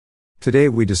Today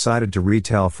we decided to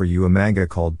retell for you a manga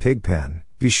called Pigpen.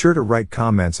 Be sure to write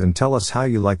comments and tell us how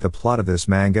you like the plot of this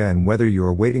manga and whether you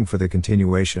are waiting for the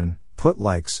continuation. Put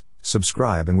likes,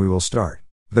 subscribe, and we will start.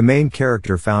 The main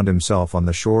character found himself on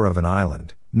the shore of an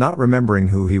island, not remembering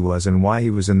who he was and why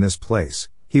he was in this place.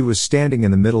 He was standing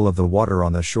in the middle of the water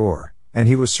on the shore, and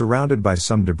he was surrounded by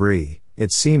some debris.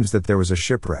 It seems that there was a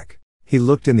shipwreck. He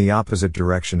looked in the opposite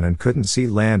direction and couldn't see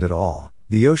land at all.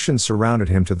 The ocean surrounded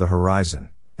him to the horizon,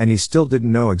 and he still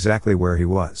didn't know exactly where he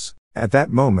was. At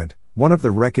that moment, one of the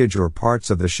wreckage or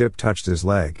parts of the ship touched his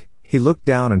leg. He looked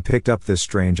down and picked up this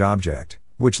strange object,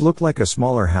 which looked like a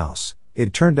smaller house.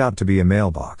 It turned out to be a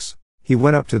mailbox. He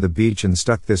went up to the beach and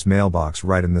stuck this mailbox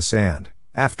right in the sand,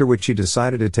 after which he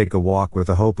decided to take a walk with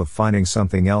the hope of finding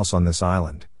something else on this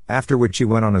island, after which he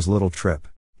went on his little trip.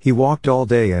 He walked all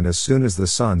day, and as soon as the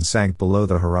sun sank below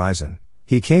the horizon,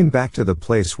 he came back to the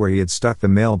place where he had stuck the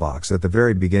mailbox at the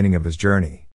very beginning of his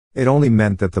journey. It only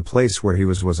meant that the place where he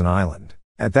was an island.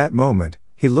 At that moment,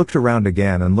 he looked around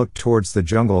again and looked towards the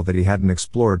jungle that he hadn't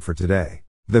explored for today.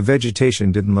 The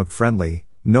vegetation didn't look friendly,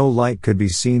 no light could be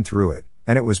seen through it,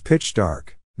 and it was pitch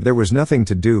dark. There was nothing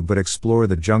to do but explore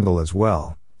the jungle as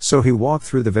well, so he walked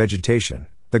through the vegetation,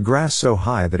 the grass so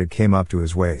high that it came up to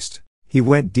his waist. He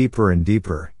went deeper and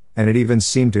deeper, and it even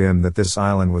seemed to him that this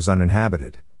island was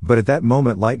uninhabited. But at that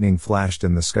moment lightning flashed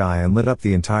in the sky and lit up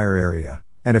the entire area,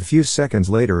 and a few seconds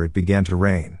later it began to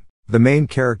rain. The main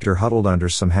character huddled under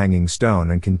some hanging stone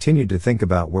and continued to think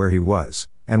about where he was,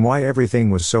 and why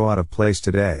everything was so out of place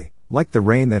today, like the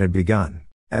rain that had begun.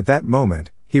 At that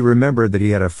moment, he remembered that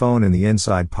he had a phone in the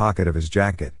inside pocket of his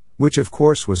jacket, which of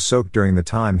course was soaked during the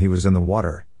time he was in the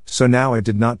water, so now it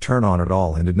did not turn on at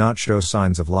all and did not show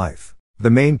signs of life.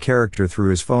 The main character threw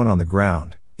his phone on the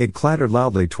ground. It clattered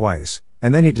loudly twice,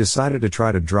 and then he decided to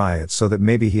try to dry it so that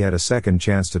maybe he had a second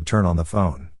chance to turn on the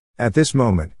phone. At this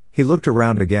moment, he looked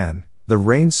around again. The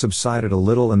rain subsided a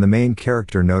little and the main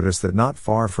character noticed that not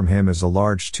far from him is a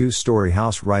large 2-story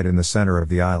house right in the center of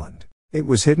the island. It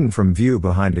was hidden from view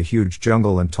behind a huge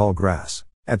jungle and tall grass.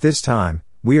 At this time,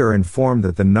 we are informed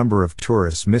that the number of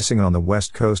tourists missing on the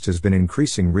west coast has been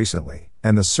increasing recently,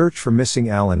 and the search for missing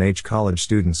L&H college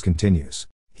students continues.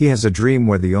 He has a dream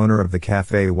where the owner of the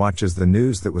cafe watches the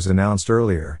news that was announced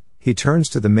earlier. He turns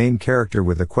to the main character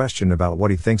with a question about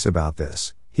what he thinks about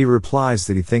this. He replies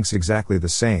that he thinks exactly the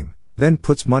same, then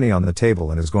puts money on the table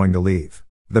and is going to leave.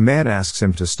 The man asks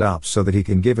him to stop so that he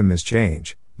can give him his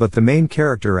change, but the main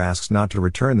character asks not to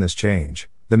return this change.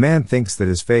 The man thinks that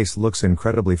his face looks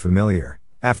incredibly familiar,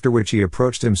 after which he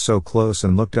approached him so close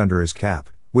and looked under his cap,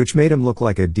 which made him look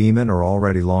like a demon or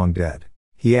already long dead.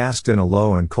 He asked in a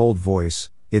low and cold voice,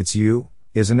 "It's you,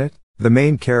 isn't it?" The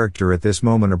main character at this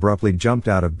moment abruptly jumped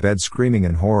out of bed screaming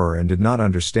in horror and did not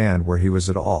understand where he was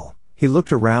at all. He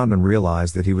looked around and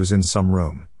realized that he was in some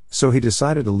room, so he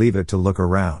decided to leave it to look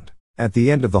around. At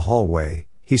the end of the hallway,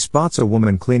 he spots a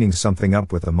woman cleaning something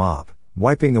up with a mop,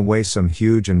 wiping away some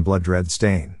huge and blood-red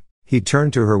stain. He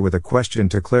turned to her with a question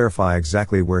to clarify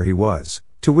exactly where he was,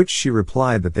 to which she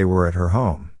replied that they were at her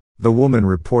home. The woman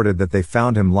reported that they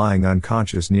found him lying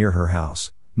unconscious near her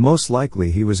house. Most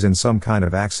likely he was in some kind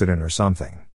of accident or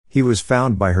something. He was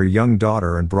found by her young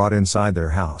daughter and brought inside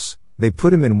their house. They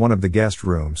put him in one of the guest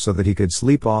rooms so that he could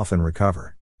sleep off and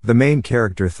recover. The main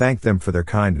character thanked them for their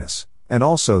kindness, and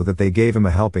also that they gave him a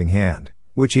helping hand,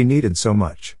 which he needed so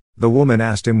much. The woman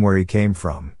asked him where he came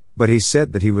from, but he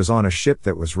said that he was on a ship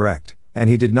that was wrecked, and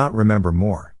he did not remember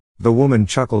more. The woman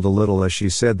chuckled a little as she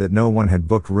said that no one had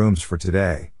booked rooms for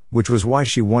today, which was why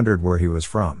she wondered where he was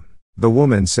from. The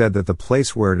woman said that the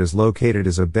place where it is located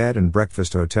is a bed and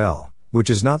breakfast hotel, which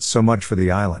is not so much for the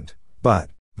island, but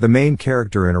the main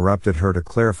character interrupted her to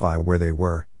clarify where they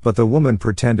were, but the woman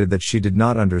pretended that she did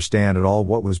not understand at all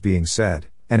what was being said,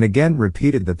 and again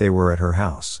repeated that they were at her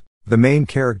house. The main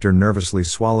character nervously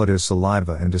swallowed his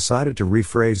saliva and decided to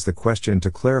rephrase the question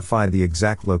to clarify the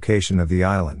exact location of the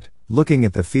island, looking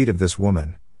at the feet of this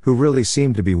woman, who really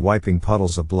seemed to be wiping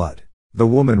puddles of blood. The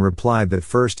woman replied that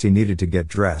first he needed to get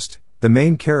dressed. The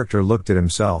main character looked at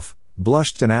himself,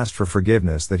 blushed and asked for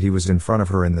forgiveness that he was in front of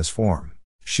her in this form.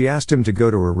 She asked him to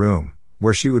go to her room,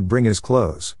 where she would bring his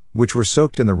clothes, which were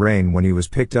soaked in the rain when he was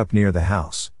picked up near the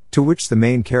house, to which the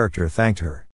main character thanked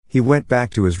her. He went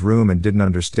back to his room and didn't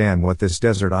understand what this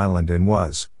desert island in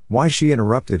was, why she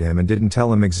interrupted him and didn't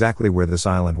tell him exactly where this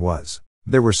island was.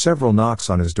 There were several knocks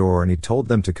on his door and he told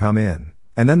them to come in,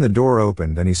 and then the door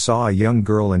opened and he saw a young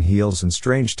girl in heels and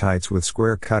strange tights with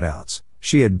square cutouts.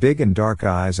 She had big and dark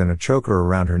eyes and a choker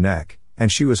around her neck,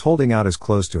 and she was holding out his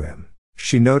clothes to him.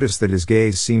 She noticed that his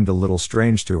gaze seemed a little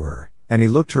strange to her, and he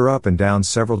looked her up and down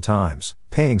several times,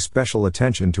 paying special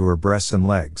attention to her breasts and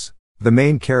legs. The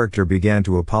main character began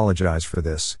to apologize for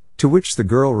this, to which the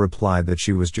girl replied that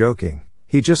she was joking.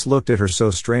 He just looked at her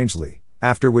so strangely,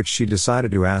 after which she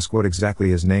decided to ask what exactly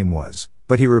his name was,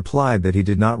 but he replied that he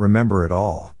did not remember at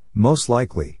all. Most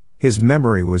likely, his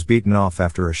memory was beaten off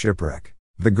after a shipwreck.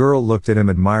 The girl looked at him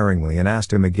admiringly and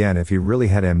asked him again if he really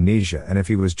had amnesia and if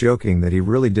he was joking that he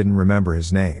really didn't remember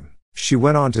his name. She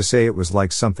went on to say it was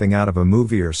like something out of a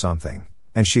movie or something,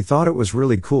 and she thought it was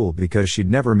really cool because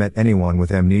she'd never met anyone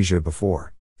with amnesia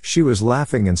before. She was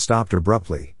laughing and stopped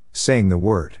abruptly, saying the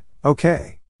word,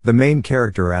 "Okay." The main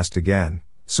character asked again,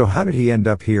 so how did he end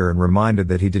up here, and reminded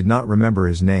that he did not remember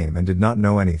his name and did not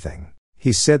know anything.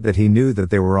 He said that he knew that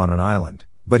they were on an island,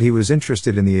 but he was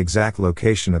interested in the exact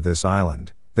location of this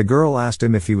island. The girl asked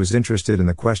him if he was interested in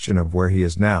the question of where he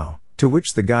is now, to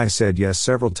which the guy said yes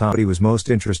several times, but he was most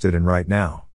interested in right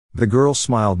now. The girl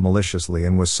smiled maliciously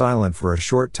and was silent for a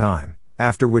short time,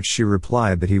 after which she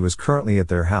replied that he was currently at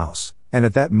their house, and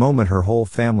at that moment her whole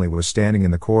family was standing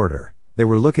in the corridor. They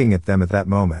were looking at them at that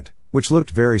moment, which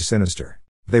looked very sinister.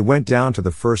 They went down to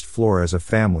the first floor as a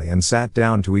family and sat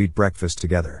down to eat breakfast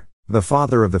together. The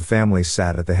father of the family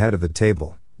sat at the head of the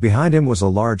table. Behind him was a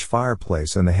large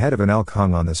fireplace and the head of an elk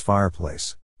hung on this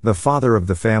fireplace. The father of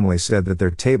the family said that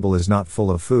their table is not full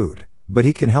of food, but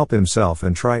he can help himself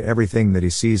and try everything that he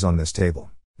sees on this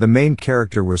table. The main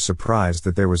character was surprised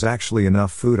that there was actually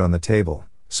enough food on the table,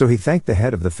 so he thanked the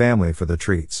head of the family for the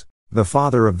treats. The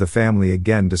father of the family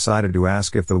again decided to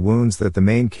ask if the wounds that the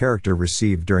main character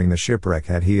received during the shipwreck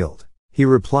had healed. He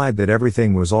replied that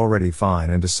everything was already fine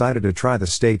and decided to try the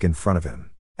steak in front of him.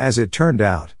 As it turned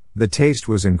out, the taste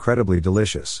was incredibly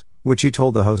delicious, which he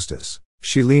told the hostess.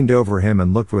 She leaned over him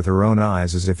and looked with her own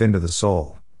eyes as if into the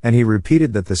soul, and he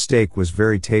repeated that the steak was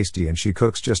very tasty and she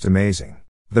cooks just amazing.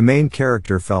 The main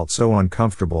character felt so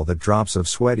uncomfortable that drops of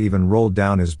sweat even rolled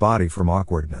down his body from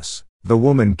awkwardness. The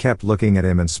woman kept looking at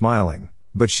him and smiling,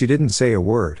 but she didn't say a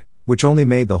word, which only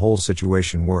made the whole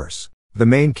situation worse. The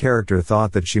main character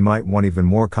thought that she might want even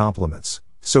more compliments,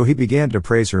 so he began to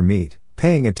praise her meat,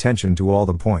 paying attention to all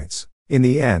the points. In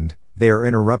the end, they are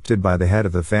interrupted by the head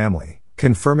of the family,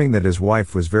 confirming that his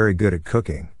wife was very good at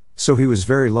cooking, so he was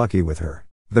very lucky with her.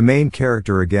 The main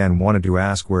character again wanted to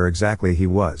ask where exactly he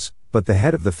was, but the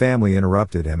head of the family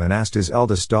interrupted him and asked his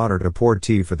eldest daughter to pour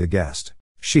tea for the guest.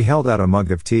 She held out a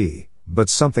mug of tea, but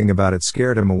something about it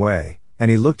scared him away, and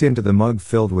he looked into the mug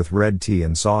filled with red tea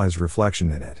and saw his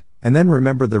reflection in it, and then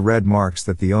remembered the red marks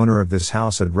that the owner of this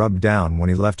house had rubbed down when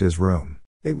he left his room.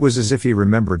 It was as if he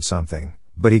remembered something,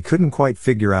 but he couldn't quite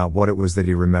figure out what it was that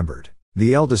he remembered.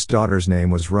 The eldest daughter's name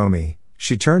was Romy.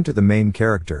 She turned to the main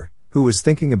character, who was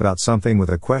thinking about something, with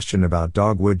a question about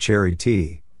dogwood cherry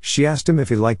tea. She asked him if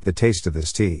he liked the taste of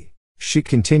this tea. She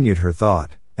continued her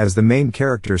thought, as the main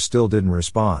character still didn't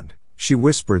respond. She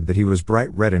whispered that he was bright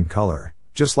red in color,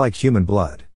 just like human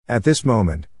blood. At this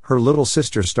moment, her little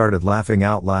sister started laughing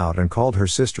out loud and called her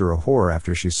sister a whore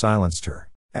after she silenced her.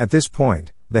 At this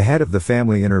point, the head of the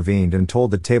family intervened and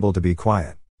told the table to be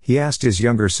quiet. He asked his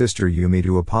younger sister Yumi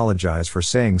to apologize for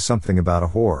saying something about a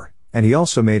whore, and he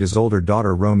also made his older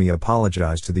daughter Romy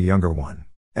apologize to the younger one.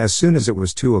 As soon as it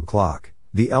was 2 o'clock,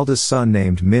 the eldest son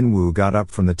named Minwoo got up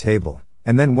from the table,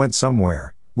 and then went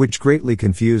somewhere, which greatly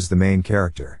confused the main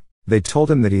character. They told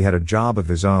him that he had a job of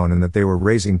his own and that they were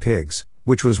raising pigs,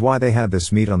 which was why they had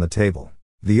this meat on the table.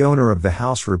 The owner of the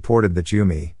house reported that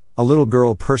Yumi, a little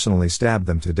girl, personally stabbed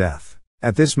them to death.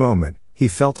 At this moment, he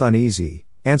felt uneasy,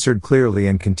 answered clearly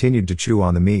and continued to chew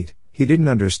on the meat. He didn't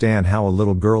understand how a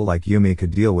little girl like Yumi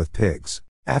could deal with pigs.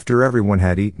 After everyone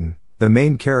had eaten, the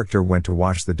main character went to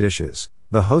wash the dishes.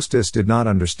 The hostess did not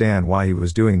understand why he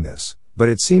was doing this, but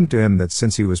it seemed to him that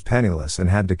since he was penniless and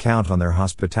had to count on their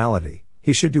hospitality,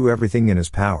 he should do everything in his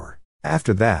power.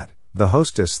 After that, the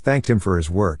hostess thanked him for his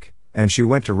work, and she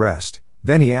went to rest.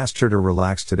 Then he asked her to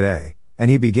relax today, and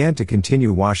he began to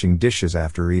continue washing dishes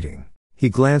after eating. He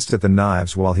glanced at the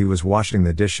knives while he was washing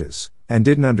the dishes, and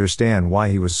didn't understand why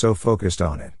he was so focused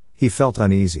on it. He felt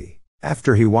uneasy.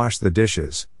 After he washed the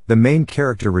dishes, the main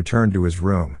character returned to his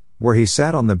room, where he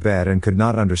sat on the bed and could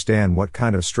not understand what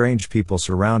kind of strange people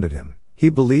surrounded him. He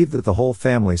believed that the whole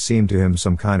family seemed to him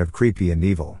some kind of creepy and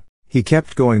evil. He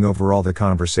kept going over all the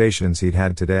conversations he'd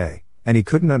had today, and he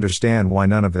couldn't understand why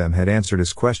none of them had answered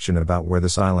his question about where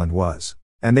this island was.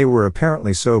 And they were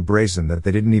apparently so brazen that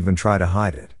they didn't even try to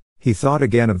hide it. He thought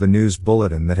again of the news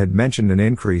bulletin that had mentioned an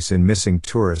increase in missing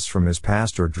tourists from his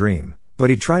past or dream, but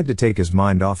he tried to take his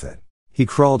mind off it. He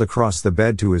crawled across the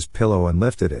bed to his pillow and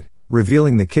lifted it,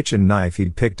 revealing the kitchen knife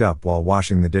he'd picked up while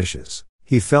washing the dishes.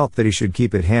 He felt that he should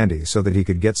keep it handy so that he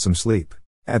could get some sleep.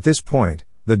 At this point,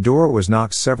 the door was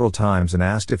knocked several times and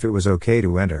asked if it was okay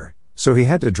to enter, so he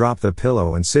had to drop the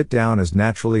pillow and sit down as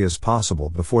naturally as possible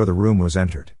before the room was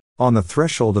entered. On the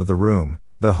threshold of the room,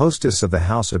 the hostess of the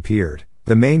house appeared.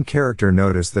 The main character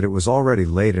noticed that it was already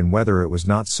late and whether it was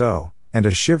not so, and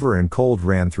a shiver and cold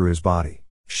ran through his body.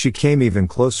 She came even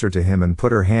closer to him and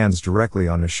put her hands directly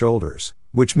on his shoulders,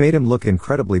 which made him look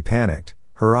incredibly panicked.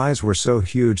 Her eyes were so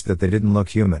huge that they didn't look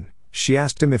human. She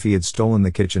asked him if he had stolen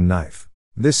the kitchen knife.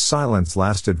 This silence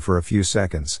lasted for a few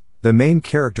seconds. The main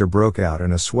character broke out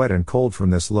in a sweat and cold from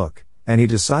this look, and he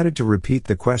decided to repeat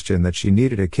the question that she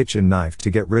needed a kitchen knife to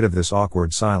get rid of this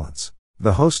awkward silence.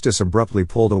 The hostess abruptly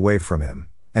pulled away from him,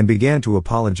 and began to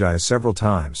apologize several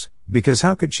times, because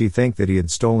how could she think that he had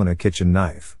stolen a kitchen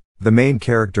knife? The main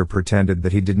character pretended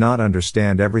that he did not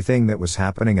understand everything that was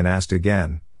happening and asked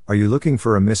again, "Are you looking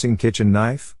for a missing kitchen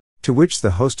knife?" To which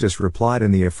the hostess replied in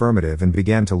the affirmative and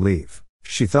began to leave.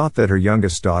 She thought that her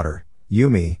youngest daughter,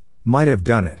 Yumi, might have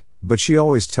done it, but she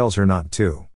always tells her not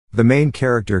to. The main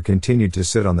character continued to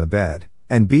sit on the bed,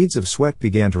 and beads of sweat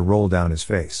began to roll down his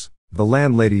face. The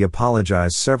landlady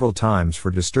apologized several times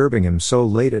for disturbing him so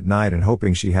late at night and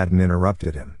hoping she hadn't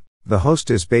interrupted him. The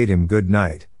hostess bade him good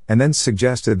night, and then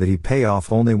suggested that he pay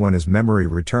off only when his memory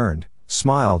returned,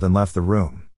 smiled and left the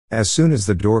room. As soon as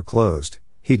the door closed,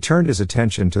 he turned his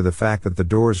attention to the fact that the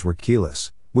doors were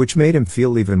keyless, which made him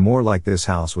feel even more like this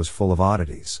house was full of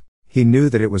oddities. He knew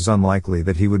that it was unlikely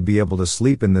that he would be able to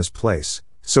sleep in this place,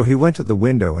 so he went to the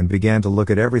window and began to look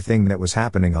at everything that was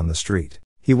happening on the street.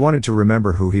 He wanted to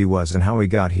remember who he was and how he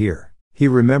got here. He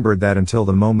remembered that until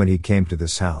the moment he came to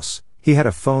this house, he had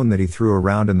a phone that he threw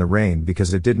around in the rain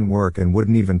because it didn't work and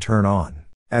wouldn't even turn on.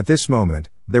 At this moment,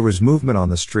 there was movement on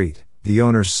the street. The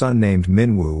owner's son named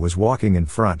Minwoo was walking in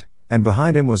front, and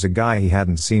behind him was a guy he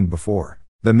hadn't seen before.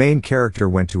 The main character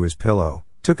went to his pillow,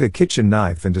 took a kitchen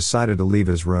knife and decided to leave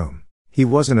his room. He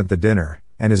wasn't at the dinner,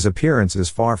 and his appearance is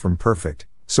far from perfect,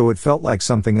 so it felt like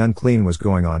something unclean was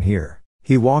going on here.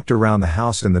 He walked around the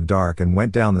house in the dark and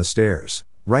went down the stairs.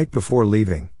 Right before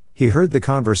leaving, he heard the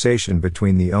conversation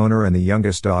between the owner and the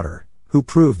youngest daughter, who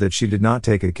proved that she did not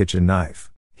take a kitchen knife.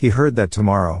 He heard that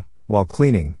tomorrow, while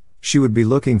cleaning, she would be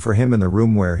looking for him in the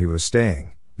room where he was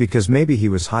staying, because maybe he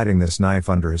was hiding this knife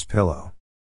under his pillow.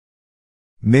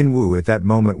 Minwoo at that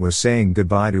moment was saying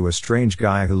goodbye to a strange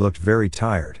guy who looked very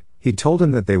tired. He told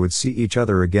him that they would see each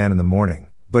other again in the morning,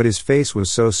 but his face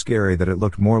was so scary that it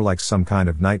looked more like some kind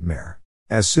of nightmare.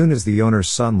 As soon as the owner's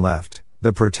son left,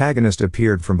 the protagonist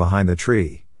appeared from behind the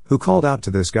tree, who called out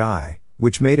to this guy,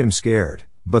 which made him scared,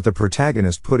 but the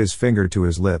protagonist put his finger to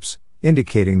his lips,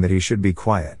 indicating that he should be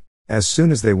quiet. As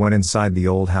soon as they went inside the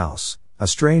old house, a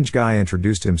strange guy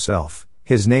introduced himself.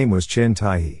 His name was Chin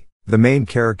Tae-hee. The main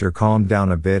character calmed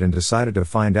down a bit and decided to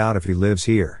find out if he lives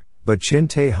here, but Chin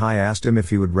Tae-hee asked him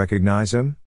if he would recognize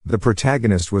him. The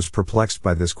protagonist was perplexed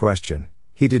by this question.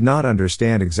 He did not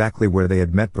understand exactly where they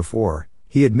had met before.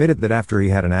 He admitted that after he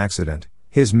had an accident,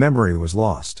 his memory was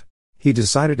lost. He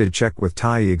decided to check with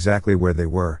Tae exactly where they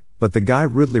were, but the guy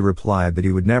rudely replied that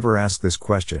he would never ask this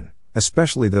question,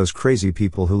 especially those crazy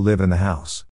people who live in the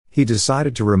house. He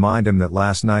decided to remind him that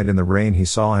last night in the rain he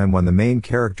saw him when the main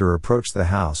character approached the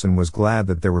house and was glad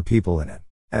that there were people in it.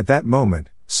 At that moment,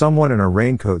 someone in a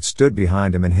raincoat stood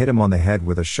behind him and hit him on the head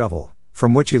with a shovel,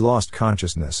 from which he lost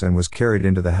consciousness and was carried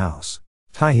into the house.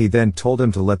 Tae then told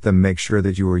him to let them make sure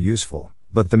that you were useful,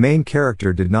 but the main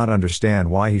character did not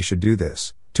understand why he should do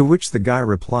this, to which the guy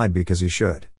replied because he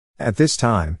should. At this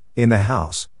time, in the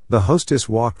house, the hostess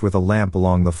walked with a lamp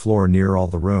along the floor near all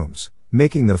the rooms,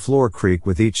 making the floor creak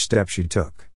with each step she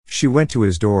took. She went to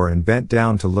his door and bent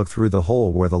down to look through the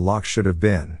hole where the lock should have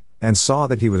been, and saw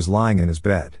that he was lying in his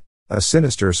bed. A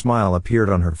sinister smile appeared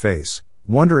on her face,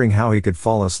 wondering how he could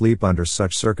fall asleep under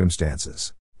such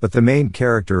circumstances. But the main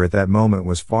character at that moment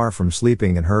was far from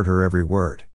sleeping and heard her every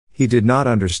word. He did not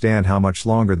understand how much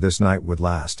longer this night would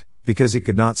last, because he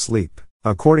could not sleep.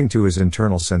 According to his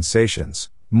internal sensations,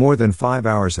 more than 5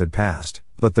 hours had passed,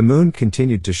 but the moon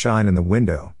continued to shine in the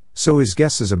window, so his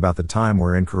guesses about the time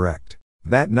were incorrect.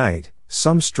 That night,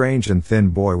 some strange and thin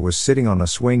boy was sitting on a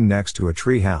swing next to a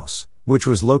tree house, which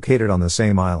was located on the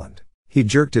same island. He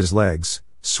jerked his legs,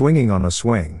 swinging on a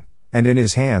swing, and in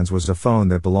his hands was a phone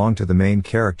that belonged to the main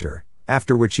character,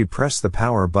 after which he pressed the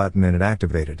power button and it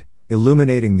activated,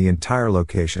 illuminating the entire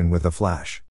location with a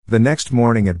flash. The next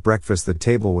morning at breakfast the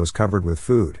table was covered with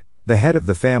food. The head of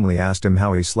the family asked him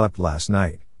how he slept last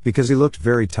night, because he looked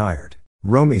very tired.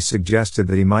 Romy suggested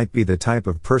that he might be the type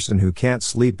of person who can't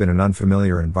sleep in an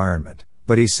unfamiliar environment,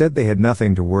 but he said they had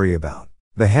nothing to worry about.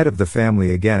 The head of the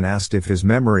family again asked if his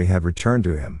memory had returned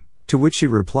to him, to which he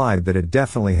replied that it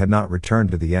definitely had not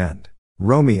returned to the end.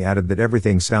 Romy added that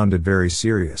everything sounded very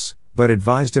serious, but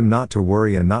advised him not to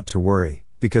worry and not to worry,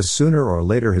 because sooner or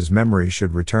later his memory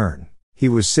should return. He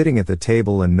was sitting at the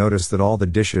table and noticed that all the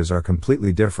dishes are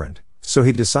completely different, so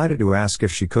he decided to ask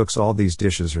if she cooks all these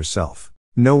dishes herself.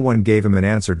 No one gave him an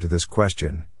answer to this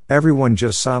question. Everyone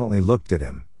just silently looked at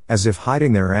him, as if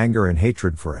hiding their anger and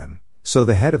hatred for him. So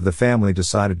the head of the family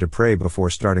decided to pray before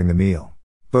starting the meal.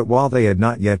 But while they had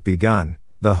not yet begun,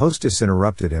 the hostess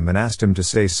interrupted him and asked him to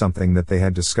say something that they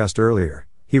had discussed earlier.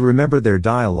 He remembered their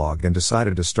dialogue and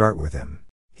decided to start with him.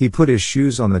 He put his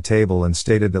shoes on the table and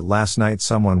stated that last night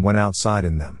someone went outside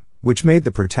in them, which made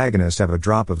the protagonist have a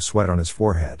drop of sweat on his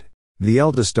forehead. The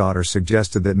eldest daughter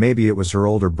suggested that maybe it was her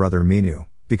older brother Minu,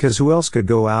 because who else could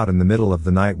go out in the middle of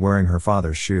the night wearing her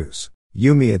father's shoes?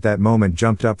 Yumi at that moment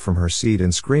jumped up from her seat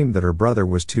and screamed that her brother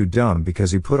was too dumb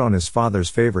because he put on his father's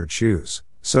favorite shoes,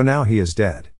 so now he is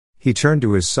dead. He turned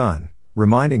to his son,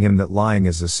 reminding him that lying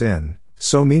is a sin,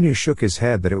 so Minu shook his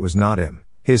head that it was not him.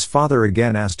 His father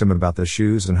again asked him about the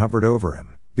shoes and hovered over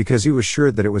him, because he was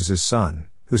sure that it was his son,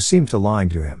 who seemed to lying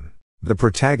to him. The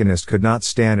protagonist could not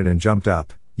stand it and jumped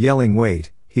up, yelling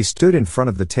wait. He stood in front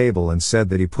of the table and said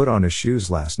that he put on his shoes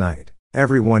last night.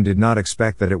 Everyone did not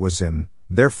expect that it was him,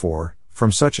 therefore,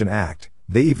 from such an act,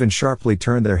 they even sharply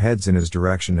turned their heads in his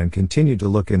direction and continued to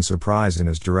look in surprise in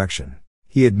his direction.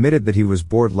 He admitted that he was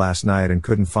bored last night and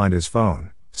couldn't find his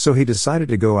phone, so he decided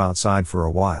to go outside for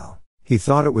a while. He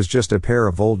thought it was just a pair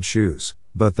of old shoes,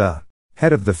 but the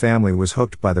head of the family was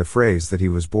hooked by the phrase that he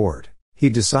was bored. He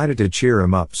decided to cheer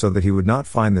him up so that he would not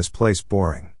find this place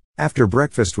boring. After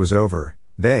breakfast was over,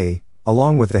 they,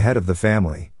 along with the head of the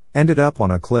family, ended up on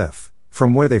a cliff,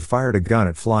 from where they fired a gun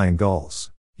at flying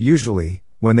gulls. Usually,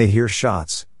 when they hear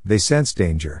shots, they sense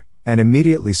danger, and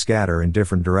immediately scatter in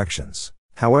different directions.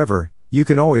 However, you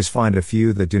can always find a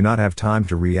few that do not have time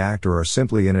to react or are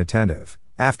simply inattentive,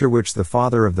 after which the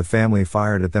father of the family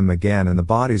fired at them again and the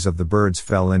bodies of the birds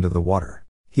fell into the water.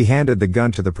 He handed the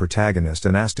gun to the protagonist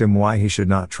and asked him why he should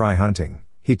not try hunting.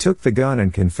 He took the gun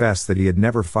and confessed that he had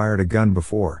never fired a gun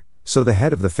before, so the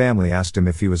head of the family asked him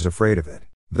if he was afraid of it.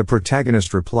 The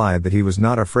protagonist replied that he was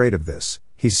not afraid of this,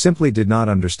 he simply did not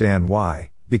understand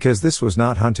why, because this was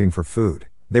not hunting for food,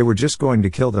 they were just going to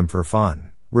kill them for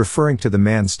fun, referring to the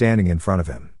man standing in front of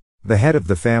him. The head of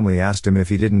the family asked him if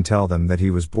he didn't tell them that he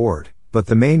was bored, but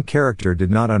the main character did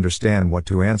not understand what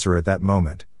to answer at that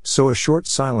moment, so a short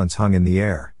silence hung in the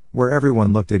air, where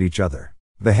everyone looked at each other.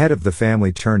 The head of the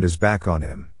family turned his back on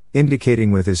him,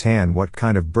 indicating with his hand what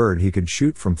kind of bird he could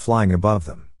shoot from flying above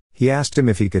them. He asked him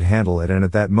if he could handle it, and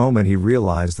at that moment he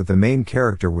realized that the main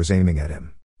character was aiming at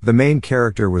him. The main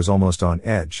character was almost on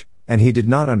edge, and he did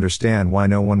not understand why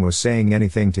no one was saying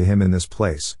anything to him in this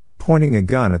place, pointing a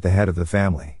gun at the head of the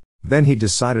family. Then he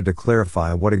decided to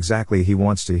clarify what exactly he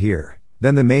wants to hear.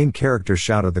 Then the main character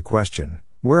shouted the question,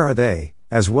 "Where are they,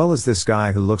 as well as this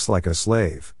guy who looks like a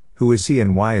slave? Who is he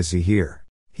and why is he here?"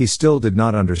 He still did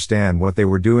not understand what they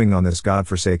were doing on this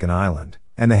godforsaken island,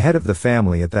 and the head of the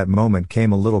family at that moment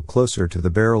came a little closer to the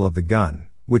barrel of the gun,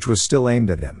 which was still aimed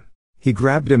at him. He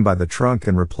grabbed him by the trunk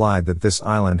and replied that this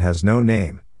island has no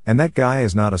name, and that guy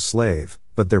is not a slave,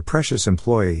 but their precious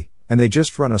employee, and they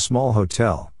just run a small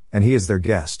hotel, and he is their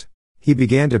guest. He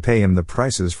began to pay him the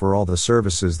prices for all the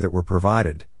services that were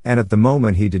provided, and at the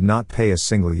moment he did not pay a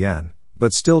single yen,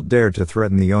 but still dared to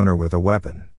threaten the owner with a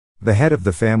weapon. The head of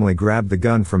the family grabbed the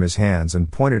gun from his hands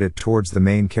and pointed it towards the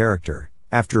main character.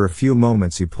 After a few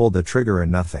moments he pulled the trigger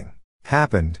and nothing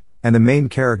happened, and the main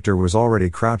character was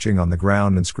already crouching on the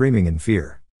ground and screaming in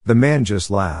fear. The man just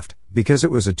laughed, because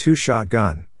it was a 2-shot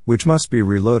gun, which must be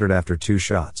reloaded after 2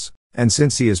 shots, and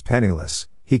since he is penniless,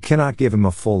 he cannot give him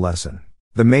a full lesson.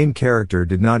 The main character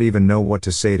did not even know what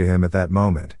to say to him at that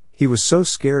moment. He was so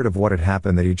scared of what had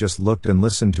happened that he just looked and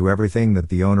listened to everything that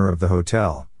the owner of the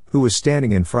hotel, who was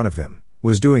standing in front of him,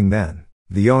 was doing then.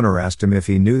 The owner asked him if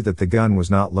he knew that the gun was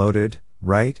not loaded,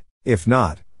 right? If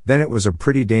not, then it was a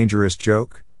pretty dangerous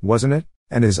joke, wasn't it?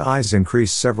 And his eyes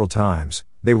increased several times.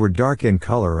 They were dark in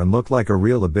color and looked like a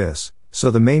real abyss, so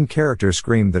the main character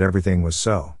screamed that everything was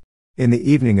so. In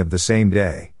the evening of the same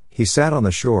day, he sat on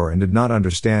the shore and did not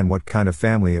understand what kind of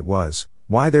family it was,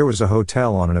 why there was a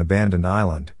hotel on an abandoned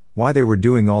island, why they were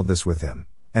doing all this with him,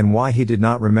 and why he did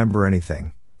not remember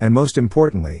anything, and most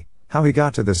importantly, how he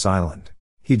got to this island.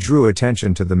 He drew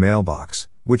attention to the mailbox,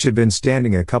 which had been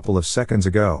standing a couple of seconds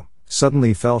ago,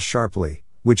 suddenly fell sharply,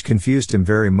 which confused him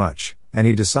very much, and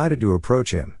he decided to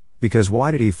approach him, because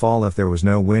why did he fall if there was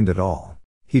no wind at all?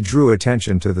 He drew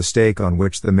attention to the stake on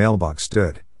which the mailbox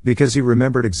stood, because he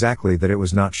remembered exactly that it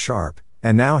was not sharp,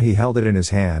 and now he held it in his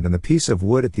hand and the piece of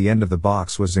wood at the end of the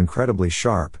box was incredibly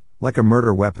sharp, like a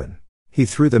murder weapon. He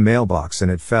threw the mailbox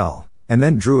and it fell, and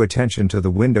then drew attention to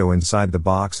the window inside the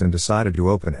box and decided to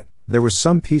open it. There was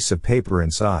some piece of paper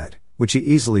inside, which he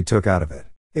easily took out of it.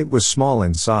 It was small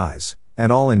in size,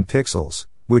 and all in pixels,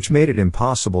 which made it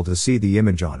impossible to see the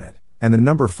image on it, and the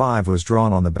number 5 was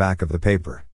drawn on the back of the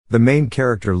paper. The main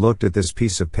character looked at this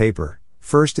piece of paper,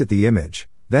 first at the image,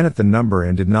 then at the number,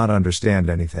 and did not understand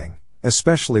anything,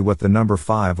 especially what the number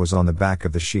 5 was on the back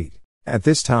of the sheet. At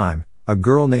this time, a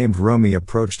girl named Romy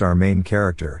approached our main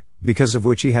character, because of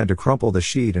which he had to crumple the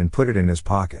sheet and put it in his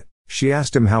pocket. She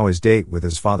asked him how his date with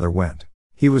his father went.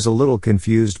 He was a little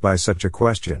confused by such a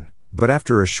question, but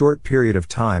after a short period of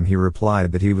time he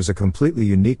replied that he was a completely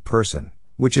unique person,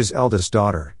 which his eldest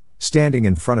daughter, standing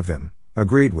in front of him,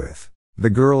 agreed with. The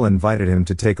girl invited him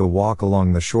to take a walk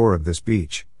along the shore of this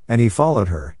beach, and he followed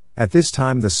her. At this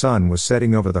time the sun was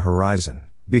setting over the horizon,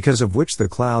 because of which the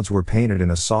clouds were painted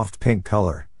in a soft pink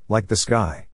color, like the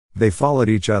sky. They followed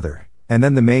each other, and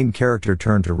then the main character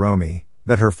turned to Romy,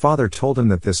 that her father told him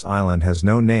that this island has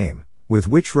no name, with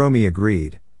which Romy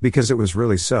agreed, because it was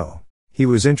really so. He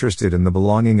was interested in the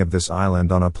belonging of this island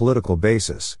on a political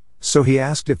basis, so he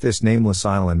asked if this nameless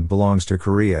island belongs to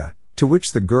Korea, to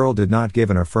which the girl did not give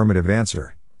an affirmative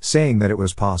answer, saying that it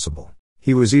was possible.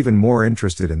 He was even more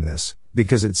interested in this,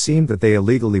 because it seemed that they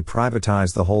illegally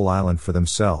privatized the whole island for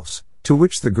themselves, to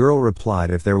which the girl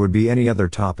replied if there would be any other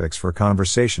topics for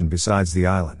conversation besides the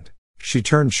island. She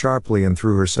turned sharply and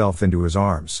threw herself into his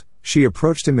arms. She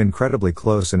approached him incredibly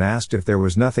close and asked if there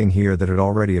was nothing here that had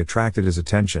already attracted his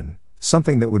attention,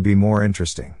 something that would be more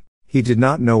interesting. He did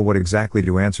not know what exactly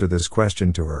to answer this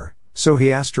question to her, so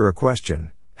he asked her a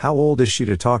question: how old is she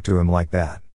to talk to him like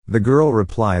that? The girl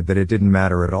replied that it didn't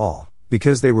matter at all,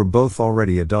 because they were both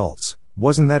already adults.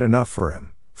 Wasn't that enough for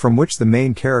him? From which the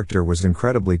main character was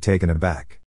incredibly taken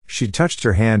aback. She touched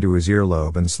her hand to his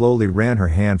earlobe and slowly ran her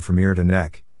hand from ear to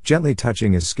neck, gently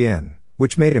touching his skin,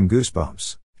 which made him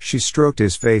goosebumps. She stroked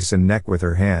his face and neck with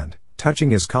her hand, touching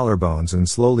his collarbones and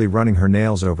slowly running her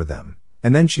nails over them,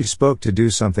 and then she spoke to do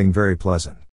something very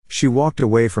pleasant. She walked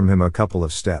away from him a couple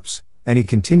of steps, and he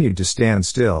continued to stand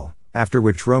still, after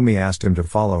which Romy asked him to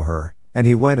follow her, and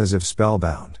he went as if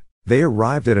spellbound. They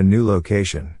arrived at a new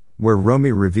location, where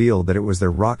Romy revealed that it was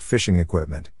their rock fishing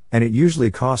equipment, and it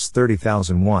usually costs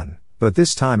 30,000 won, but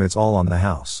this time it's all on the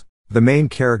house. The main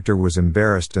character was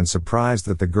embarrassed and surprised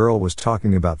that the girl was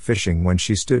talking about fishing when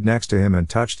she stood next to him and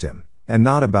touched him, and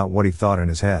not about what he thought in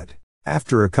his head.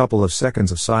 After a couple of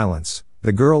seconds of silence,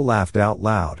 the girl laughed out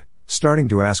loud, starting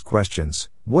to ask questions.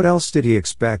 What else did he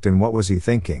expect and what was he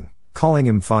thinking? Calling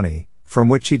him funny, from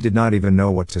which he did not even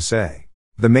know what to say.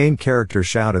 The main character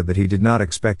shouted that he did not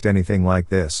expect anything like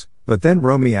this, but then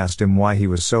Romy asked him why he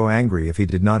was so angry if he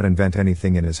did not invent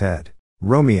anything in his head.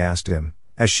 Romy asked him,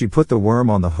 as she put the worm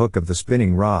on the hook of the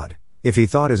spinning rod, if he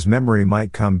thought his memory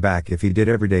might come back if he did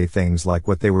everyday things like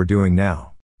what they were doing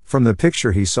now. From the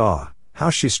picture he saw, how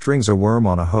she strings a worm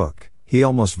on a hook, he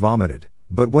almost vomited,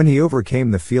 but when he overcame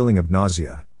the feeling of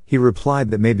nausea, he replied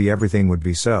that maybe everything would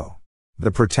be so. The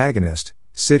protagonist,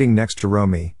 sitting next to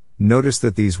Romy, noticed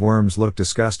that these worms look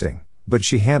disgusting, but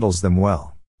she handles them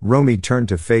well. Romy turned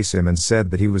to face him and said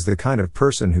that he was the kind of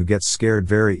person who gets scared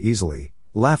very easily,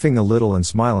 laughing a little and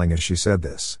smiling as she said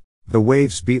this. The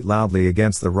waves beat loudly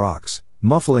against the rocks,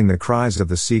 muffling the cries of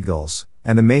the seagulls,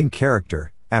 and the main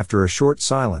character, after a short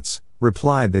silence,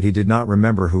 replied that he did not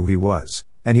remember who he was,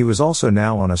 and he was also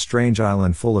now on a strange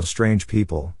island full of strange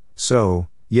people, so,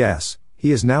 yes,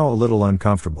 he is now a little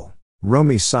uncomfortable.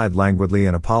 Romy sighed languidly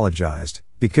and apologized,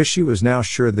 because she was now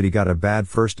sure that he got a bad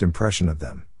first impression of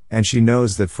them, and she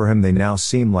knows that for him they now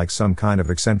seem like some kind of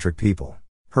eccentric people.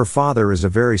 Her father is a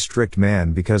very strict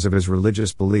man because of his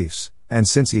religious beliefs, and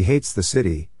since he hates the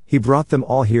city, he brought them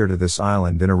all here to this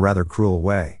island in a rather cruel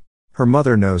way. Her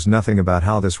mother knows nothing about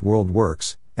how this world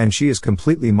works, and she is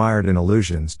completely mired in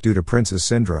illusions due to princess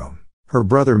syndrome. Her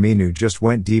brother Minu just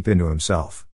went deep into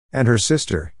himself. And her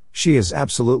sister, she has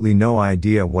absolutely no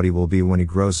idea what he will be when he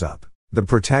grows up. The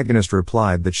protagonist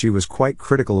replied that she was quite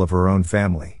critical of her own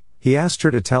family. He asked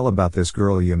her to tell about this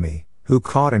girl Yumi, who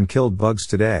caught and killed bugs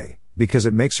today, because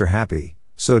it makes her happy,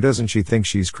 so doesn't she think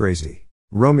she's crazy?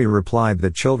 Romy replied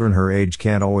that children her age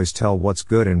can't always tell what's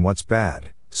good and what's bad,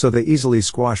 so they easily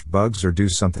squash bugs or do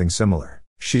something similar.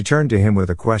 She turned to him with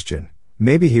a question.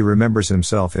 Maybe he remembers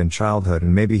himself in childhood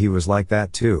and maybe he was like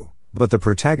that too, but the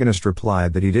protagonist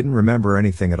replied that he didn't remember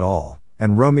anything at all,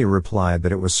 and Romy replied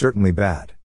that it was certainly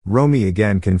bad. Romy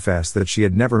again confessed that she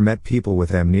had never met people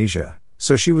with amnesia,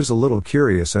 so she was a little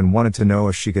curious and wanted to know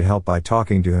if she could help by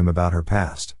talking to him about her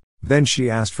past. Then she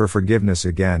asked for forgiveness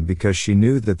again because she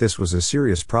knew that this was a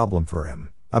serious problem for him,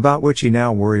 about which he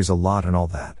now worries a lot and all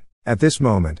that. At this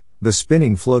moment, the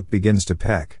spinning float begins to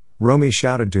peck. Romy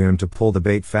shouted to him to pull the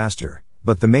bait faster,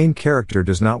 but the main character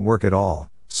does not work at all,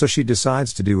 so she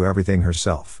decides to do everything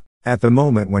herself. At the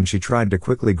moment when she tried to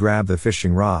quickly grab the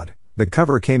fishing rod, the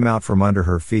cover came out from under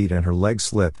her feet and her legs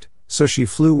slipped, so she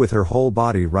flew with her whole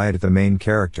body right at the main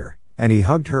character, and he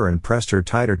hugged her and pressed her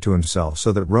tighter to himself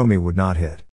so that Romy would not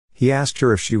hit. He asked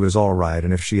her if she was alright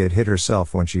and if she had hit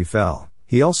herself when she fell.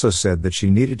 He also said that she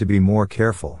needed to be more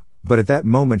careful, but at that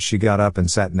moment she got up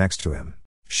and sat next to him.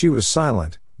 She was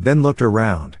silent, then looked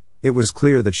around. It was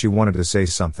clear that she wanted to say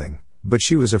something, but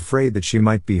she was afraid that she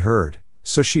might be heard,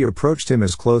 so she approached him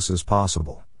as close as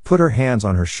possible, put her hands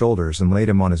on his shoulders and laid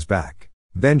him on his back.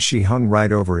 Then she hung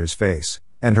right over his face,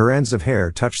 and her ends of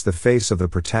hair touched the face of the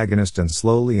protagonist and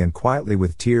slowly and quietly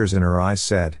with tears in her eyes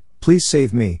said, "Please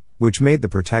save me," which made the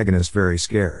protagonist very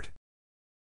scared.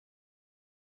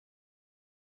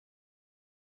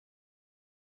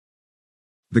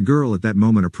 The girl at that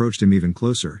moment approached him even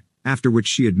closer, after which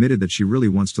she admitted that she really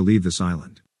wants to leave this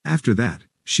island. After that,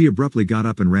 she abruptly got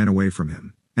up and ran away from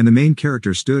him, and the main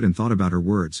character stood and thought about her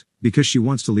words, because she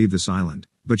wants to leave this island,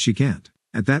 but she can't.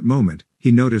 At that moment,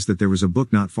 he noticed that there was a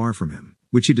book not far from him,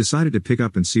 which he decided to pick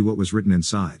up and see what was written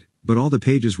inside, but all the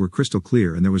pages were crystal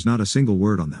clear and there was not a single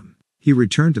word on them. He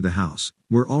returned to the house,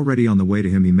 where already on the way to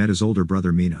him he met his older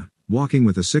brother Mina, walking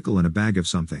with a sickle and a bag of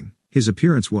something. His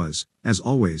appearance was, as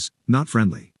always, not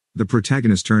friendly. The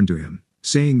protagonist turned to him,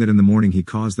 saying that in the morning he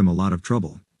caused them a lot of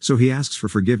trouble, so he asks for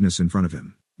forgiveness in front of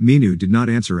him. Minu did not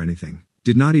answer anything,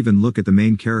 did not even look at the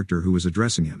main character who was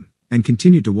addressing him, and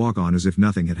continued to walk on as if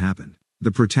nothing had happened.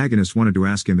 The protagonist wanted to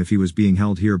ask him if he was being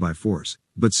held here by force,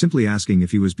 but simply asking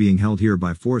if he was being held here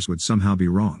by force would somehow be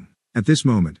wrong. At this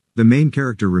moment, the main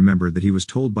character remembered that he was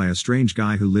told by a strange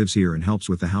guy who lives here and helps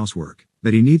with the housework,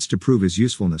 that he needs to prove his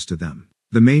usefulness to them.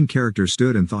 The main character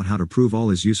stood and thought how to prove all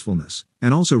his usefulness,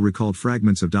 and also recalled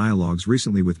fragments of dialogues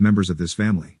recently with members of this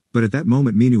family. But at that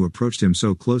moment Minu approached him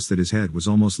so close that his head was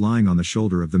almost lying on the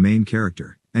shoulder of the main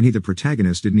character, and he the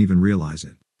protagonist didn't even realize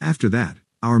it. After that,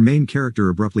 our main character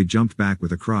abruptly jumped back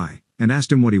with a cry, and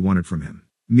asked him what he wanted from him.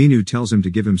 Minu tells him to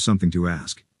give him something to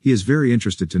ask. He is very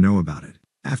interested to know about it.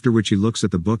 After which he looks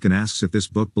at the book and asks if this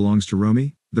book belongs to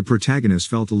Romy. The protagonist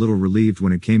felt a little relieved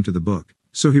when it came to the book,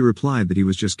 so he replied that he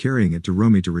was just carrying it to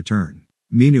Romy to return.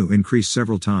 Minu increased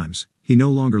several times, he no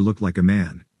longer looked like a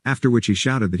man, after which he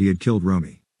shouted that he had killed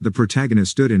Romy. The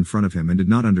protagonist stood in front of him and did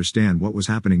not understand what was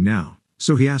happening now,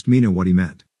 so he asked Minu what he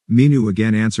meant. Minu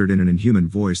again answered in an inhuman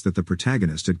voice that the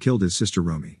protagonist had killed his sister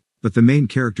Romy, but the main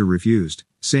character refused,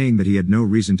 saying that he had no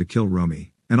reason to kill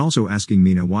Romy, and also asking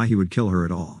Mina why he would kill her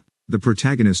at all. The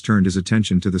protagonist turned his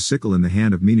attention to the sickle in the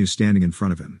hand of Minu standing in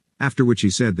front of him, after which he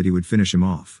said that he would finish him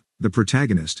off. The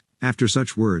protagonist, after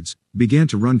such words, began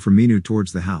to run from Minu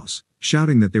towards the house,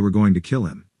 shouting that they were going to kill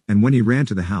him, and when he ran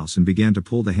to the house and began to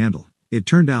pull the handle, it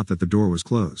turned out that the door was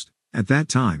closed. At that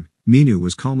time, Minu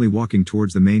was calmly walking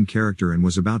towards the main character and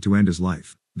was about to end his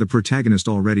life. The protagonist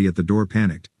already at the door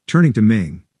panicked. Turning to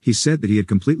Ming, he said that he had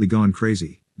completely gone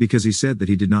crazy, because he said that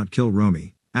he did not kill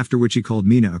Romy, after which he called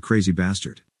Mina a crazy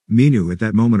bastard. Minu at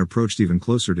that moment approached even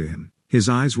closer to him. His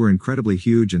eyes were incredibly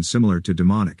huge and similar to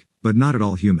demonic, but not at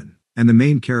all human, and the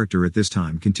main character at this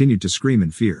time continued to scream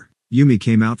in fear. Yumi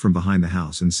came out from behind the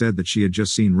house and said that she had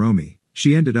just seen Romy.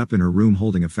 She ended up in her room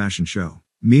holding a fashion show.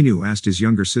 Minu asked his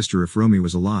younger sister if Romy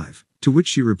was alive, to which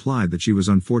she replied that she was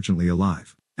unfortunately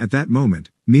alive. At that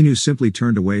moment, Minu simply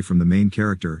turned away from the main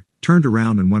character, turned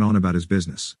around and went on about his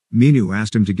business. Minu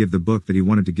asked him to give the book that he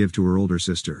wanted to give to her older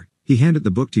sister. He handed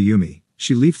the book to Yumi.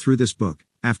 She leafed through this book,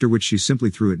 after which she simply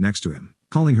threw it next to him,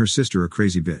 calling her sister a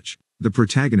crazy bitch. The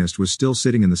protagonist was still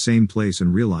sitting in the same place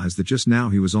and realized that just now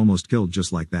he was almost killed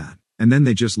just like that, and then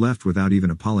they just left without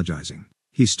even apologizing.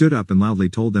 He stood up and loudly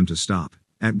told them to stop,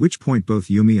 at which point both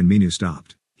Yumi and Minu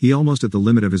stopped. He almost at the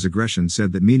limit of his aggression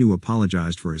said that Minu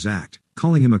apologized for his act,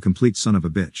 calling him a complete son of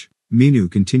a bitch. Minu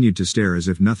continued to stare as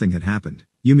if nothing had happened.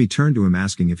 Yumi turned to him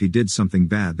asking if he did something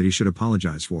bad that he should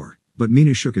apologize for, but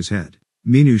Minu shook his head.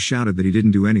 Minu shouted that he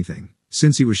didn't do anything,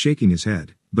 since he was shaking his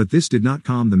head, but this did not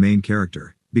calm the main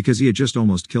character, because he had just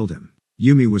almost killed him.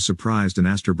 Yumi was surprised and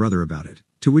asked her brother about it,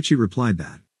 to which he replied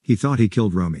that he thought he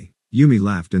killed Romy. Yumi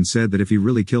laughed and said that if he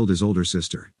really killed his older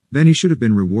sister, then he should have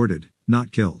been rewarded,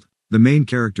 not killed. The main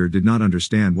character did not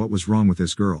understand what was wrong with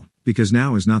this girl, because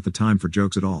now is not the time for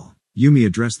jokes at all. Yumi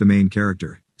addressed the main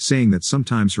character, saying that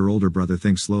sometimes her older brother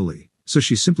thinks slowly, so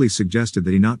she simply suggested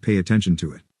that he not pay attention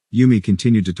to it. Yumi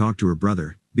continued to talk to her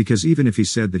brother, because even if he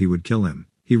said that he would kill him,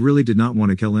 he really did not want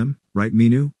to kill him, right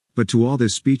Minu? But to all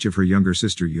this speech of her younger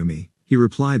sister Yumi, he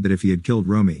replied that if he had killed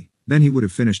Romy, then he would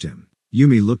have finished him.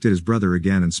 Yumi looked at his brother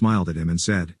again and smiled at him and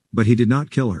said, but he did not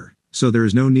kill her, so there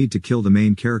is no need to kill the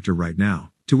main character right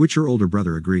now, to which her older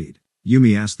brother agreed.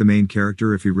 Yumi asked the main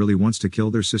character if he really wants to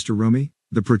kill their sister Romi.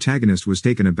 The protagonist was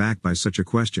taken aback by such a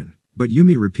question, but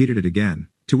Yumi repeated it again,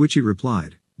 to which he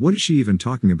replied, "What is she even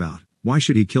talking about? Why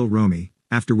should he kill Romi?"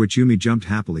 After which Yumi jumped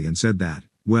happily and said that,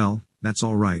 "Well, that's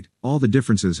all right, all the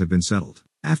differences have been settled."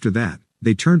 After that,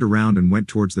 they turned around and went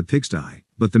towards the pigsty,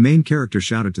 but the main character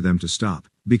shouted to them to stop,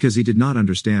 because he did not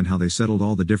understand how they settled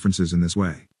all the differences in this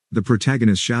way. The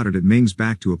protagonist shouted at Ming's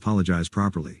back to apologize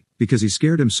properly, because he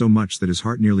scared him so much that his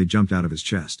heart nearly jumped out of his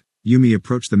chest. Yumi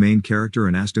approached the main character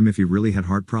and asked him if he really had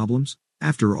heart problems.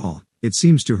 After all, it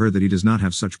seems to her that he does not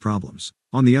have such problems.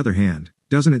 On the other hand,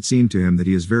 doesn't it seem to him that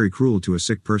he is very cruel to a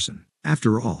sick person?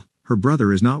 After all, her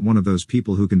brother is not one of those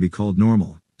people who can be called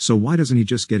normal, so why doesn't he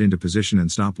just get into position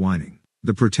and stop whining?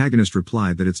 The protagonist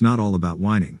replied that it's not all about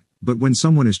whining, but when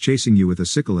someone is chasing you with a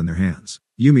sickle in their hands.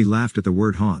 Yumi laughed at the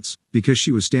word haunts, because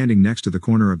she was standing next to the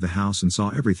corner of the house and saw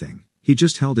everything. He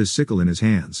just held his sickle in his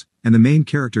hands, and the main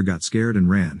character got scared and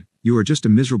ran. "You are just a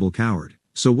miserable coward,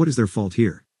 so what is their fault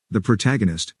here?" The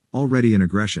protagonist, already in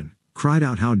aggression, cried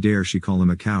out how dare she call him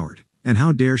a coward, and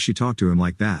how dare she talk to him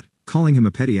like that, calling him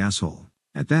a petty asshole.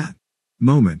 At that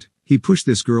moment, he pushed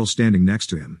this girl standing next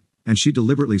to him, and she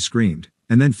deliberately screamed,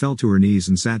 and then fell to her knees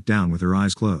and sat down with her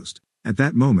eyes closed. At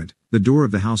that moment, the door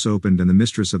of the house opened and the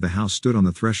mistress of the house stood on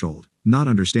the threshold, not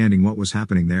understanding what was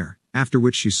happening there, after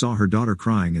which she saw her daughter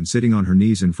crying and sitting on her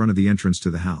knees in front of the entrance to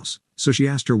the house, so she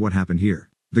asked her what happened here.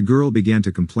 The girl began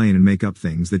to complain and make up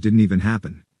things that didn't even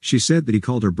happen. She said that he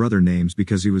called her brother names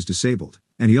because he was disabled,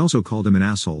 and he also called him an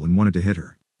asshole and wanted to hit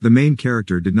her. The main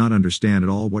character did not understand at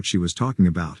all what she was talking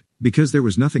about, because there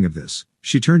was nothing of this.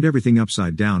 She turned everything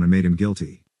upside down and made him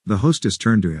guilty. The hostess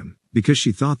turned to him, because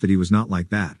she thought that he was not like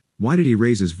that. Why did he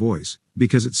raise his voice?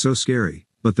 Because it's so scary.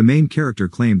 But the main character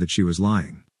claimed that she was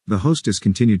lying. The hostess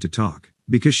continued to talk,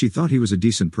 because she thought he was a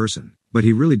decent person, but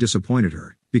he really disappointed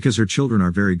her, because her children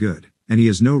are very good, and he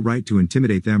has no right to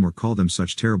intimidate them or call them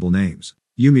such terrible names.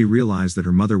 Yumi realized that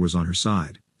her mother was on her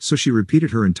side, so she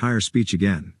repeated her entire speech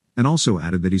again, and also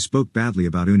added that he spoke badly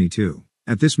about Uni too.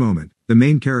 At this moment, the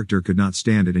main character could not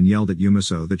stand it and yelled at Yuma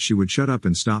so that she would shut up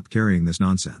and stop carrying this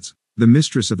nonsense. The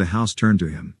mistress of the house turned to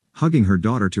him, hugging her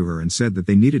daughter to her and said that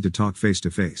they needed to talk face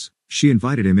to face. She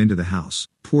invited him into the house,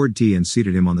 poured tea and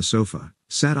seated him on the sofa,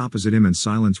 sat opposite him and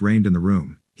silence reigned in the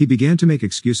room. He began to make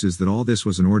excuses that all this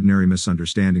was an ordinary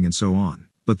misunderstanding and so on,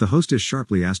 but the hostess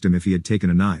sharply asked him if he had taken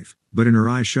a knife, but in her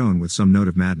eyes shone with some note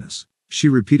of madness. She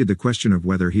repeated the question of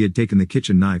whether he had taken the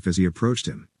kitchen knife as he approached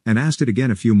him, and asked it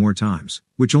again a few more times,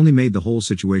 which only made the whole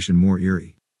situation more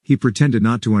eerie. He pretended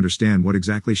not to understand what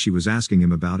exactly she was asking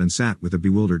him about and sat with a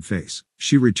bewildered face.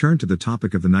 She returned to the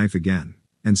topic of the knife again,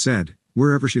 and said,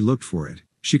 wherever she looked for it,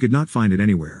 she could not find it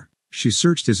anywhere. She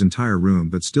searched his entire room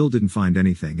but still didn't find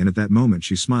anything, and at that moment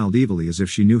she smiled evilly as if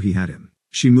she knew he had him.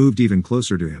 She moved even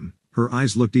closer to him, her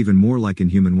eyes looked even more like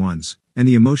inhuman ones, and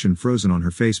the emotion frozen on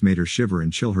her face made her shiver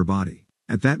and chill her body.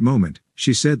 At that moment,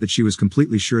 she said that she was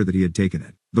completely sure that he had taken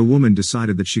it. The woman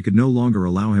decided that she could no longer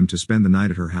allow him to spend the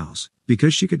night at her house,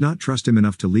 because she could not trust him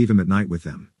enough to leave him at night with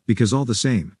them, because all the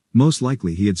same, most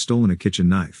likely he had stolen a kitchen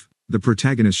knife. The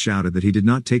protagonist shouted that he did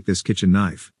not take this kitchen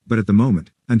knife, but at the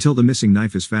moment, until the missing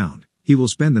knife is found, he will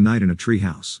spend the night in a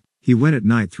treehouse. He went at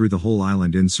night through the whole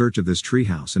island in search of this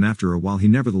treehouse, and after a while he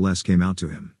nevertheless came out to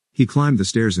him. He climbed the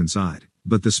stairs inside,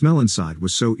 but the smell inside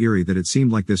was so eerie that it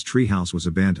seemed like this treehouse was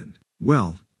abandoned.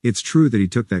 Well, it's true that he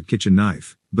took that kitchen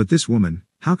knife, but this woman,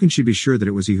 how can she be sure that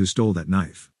it was he who stole that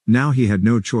knife? Now he had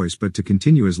no choice but to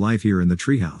continue his life here in the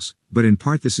treehouse, but in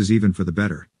part this is even for the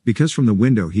better, because from the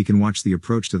window he can watch the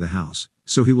approach to the house,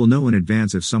 so he will know in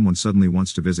advance if someone suddenly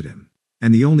wants to visit him.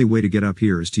 And the only way to get up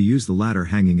here is to use the ladder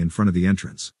hanging in front of the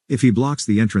entrance. If he blocks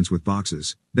the entrance with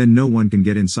boxes, then no one can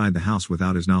get inside the house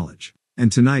without his knowledge.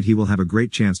 And tonight he will have a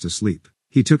great chance to sleep.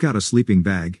 He took out a sleeping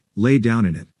bag, lay down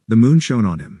in it, the moon shone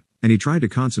on him, and he tried to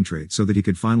concentrate so that he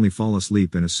could finally fall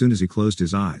asleep, and as soon as he closed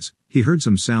his eyes, he heard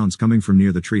some sounds coming from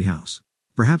near the treehouse.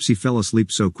 Perhaps he fell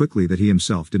asleep so quickly that he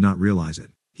himself did not realize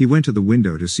it. He went to the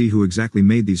window to see who exactly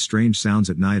made these strange sounds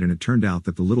at night, and it turned out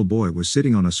that the little boy was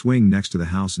sitting on a swing next to the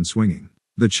house and swinging.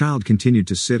 The child continued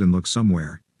to sit and look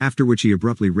somewhere, after which he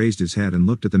abruptly raised his head and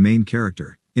looked at the main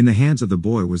character. In the hands of the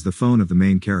boy was the phone of the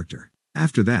main character.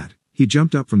 After that, he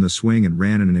jumped up from the swing and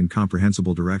ran in an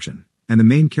incomprehensible direction, and the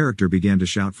main character began to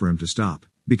shout for him to stop,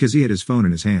 because he had his phone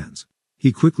in his hands.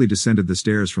 He quickly descended the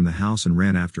stairs from the house and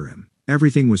ran after him.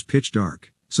 Everything was pitch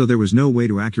dark, so there was no way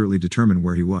to accurately determine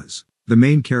where he was. The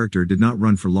main character did not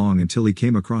run for long until he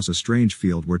came across a strange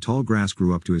field where tall grass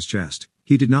grew up to his chest.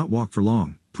 He did not walk for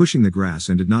long, pushing the grass,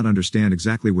 and did not understand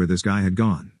exactly where this guy had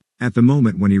gone. At the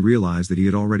moment when he realized that he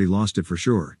had already lost it for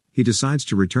sure, he decides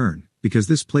to return, because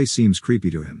this place seems creepy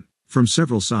to him. From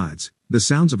several sides, the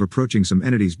sounds of approaching some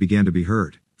entities began to be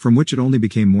heard, from which it only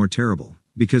became more terrible,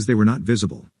 because they were not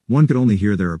visible, one could only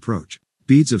hear their approach.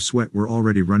 Beads of sweat were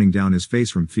already running down his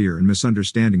face from fear and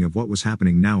misunderstanding of what was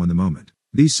happening now in the moment.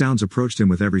 These sounds approached him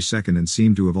with every second and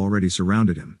seemed to have already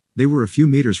surrounded him. They were a few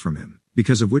meters from him,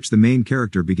 because of which the main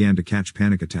character began to catch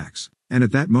panic attacks. And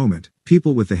at that moment,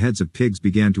 people with the heads of pigs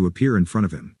began to appear in front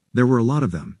of him. There were a lot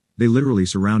of them. They literally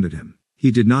surrounded him.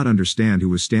 He did not understand who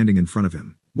was standing in front of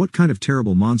him, what kind of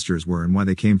terrible monsters were and why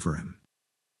they came for him.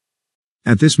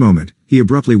 At this moment, he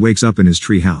abruptly wakes up in his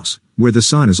tree house, where the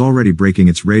sun is already breaking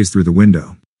its rays through the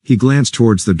window. He glanced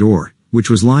towards the door, which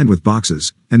was lined with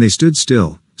boxes, and they stood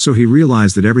still, so he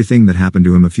realized that everything that happened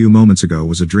to him a few moments ago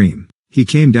was a dream. He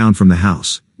came down from the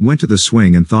house, went to the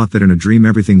swing and thought that in a dream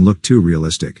everything looked too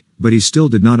realistic, but he still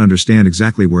did not understand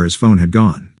exactly where his phone had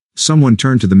gone. Someone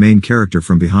turned to the main character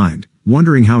from behind,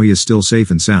 wondering how he is still safe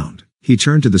and sound. He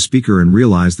turned to the speaker and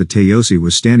realized that Tayoshi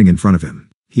was standing in front of him.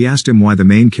 He asked him why the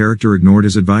main character ignored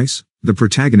his advice. The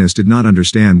protagonist did not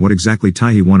understand what exactly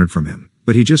Taihi wanted from him,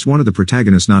 but he just wanted the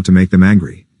protagonist not to make them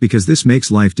angry, because this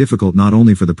makes life difficult not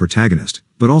only for the protagonist,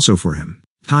 but also for him.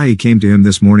 Taihi came to him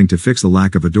this morning to fix the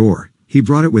lack of a door. He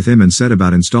brought it with him and set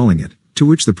about installing it, to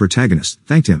which the protagonist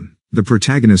thanked him. The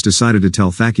protagonist decided to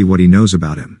tell Thaki what he knows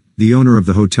about him. The owner of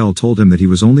the hotel told him that he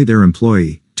was only their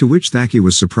employee, to which Thaki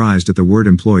was surprised at the word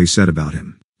employee said about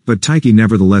him. But Taiki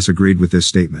nevertheless agreed with this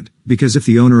statement, because if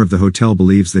the owner of the hotel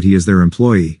believes that he is their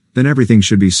employee, then everything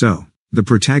should be so. The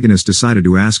protagonist decided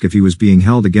to ask if he was being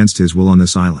held against his will on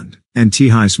this island, and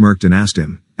Tihai smirked and asked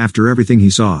him, after everything he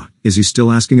saw, is he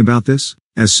still asking about this?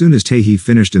 As soon as Tahi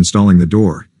finished installing the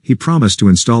door, he promised to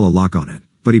install a lock on it,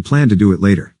 but he planned to do it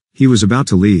later. He was about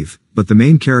to leave, but the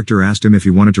main character asked him if he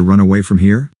wanted to run away from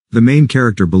here. The main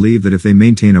character believed that if they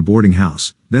maintain a boarding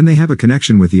house, then they have a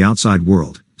connection with the outside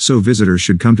world, so visitors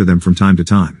should come to them from time to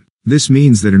time. This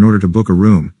means that in order to book a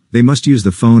room, they must use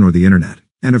the phone or the internet.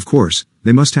 And of course,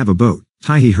 they must have a boat.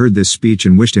 Taihi heard this speech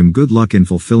and wished him good luck in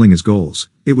fulfilling his goals.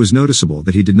 It was noticeable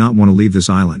that he did not want to leave this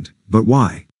island. But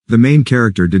why? The main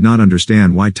character did not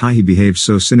understand why Taihi behaved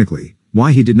so cynically,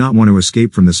 why he did not want to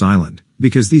escape from this island,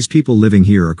 because these people living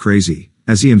here are crazy,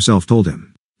 as he himself told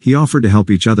him. He offered to help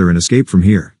each other and escape from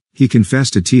here. He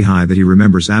confessed to Tihai that he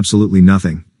remembers absolutely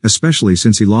nothing, especially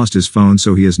since he lost his phone,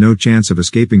 so he has no chance of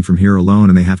escaping from here alone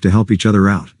and they have to help each other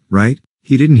out, right?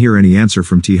 He didn't hear any answer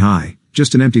from Tihai,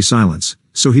 just an empty silence,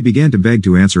 so he began to beg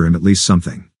to answer him at least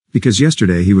something. Because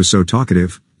yesterday he was so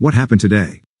talkative, what happened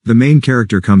today? The main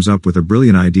character comes up with a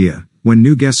brilliant idea. When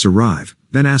new guests arrive,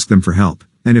 then ask them for help,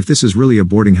 and if this is really a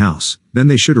boarding house, then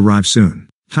they should arrive soon.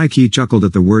 Taiki chuckled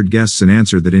at the word guests and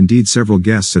answered that indeed several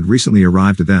guests had recently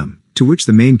arrived to them, to which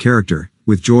the main character,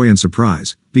 with joy and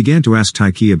surprise, began to ask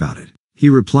Taiki about it. He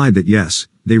replied that yes,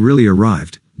 they really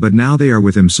arrived, but now they are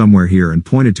with him somewhere here and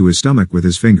pointed to his stomach with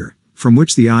his finger, from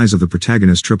which the eyes of the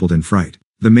protagonist tripled in fright.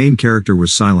 The main character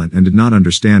was silent and did not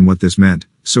understand what this meant,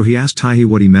 so he asked Taihi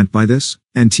what he meant by this,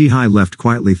 and Tihai left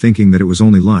quietly thinking that it was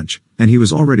only lunch, and he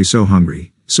was already so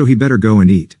hungry, so he better go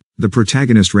and eat. The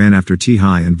protagonist ran after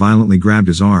Tihai and violently grabbed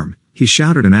his arm. He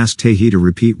shouted and asked Taihi to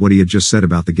repeat what he had just said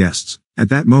about the guests. At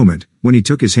that moment, when he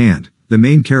took his hand, the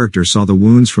main character saw the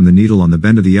wounds from the needle on the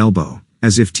bend of the elbow,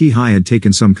 as if Tihai had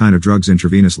taken some kind of drugs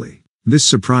intravenously. This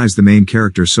surprised the main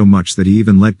character so much that he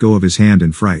even let go of his hand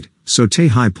in fright, so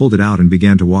Taihai pulled it out and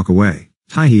began to walk away.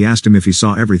 Taihi asked him if he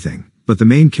saw everything, but the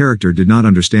main character did not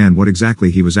understand what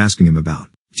exactly he was asking him about.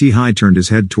 Tihai turned his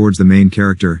head towards the main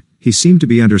character. He seemed to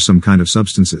be under some kind of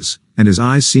substances, and his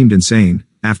eyes seemed insane,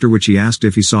 after which he asked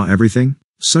if he saw everything.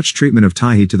 Such treatment of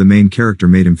Taihi to the main character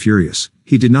made him furious.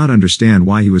 He did not understand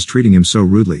why he was treating him so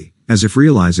rudely, as if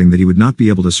realizing that he would not be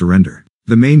able to surrender.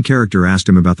 The main character asked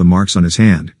him about the marks on his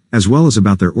hand, as well as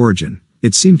about their origin.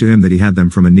 It seemed to him that he had them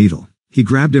from a needle. He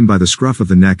grabbed him by the scruff of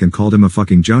the neck and called him a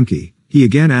fucking junkie. He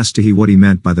again asked Taihi what he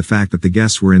meant by the fact that the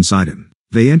guests were inside him.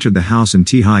 They entered the house and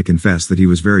Tihai confessed that he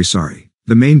was very sorry.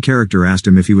 The main character asked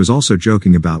him if he was also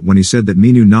joking about when he said that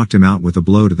Minu knocked him out with a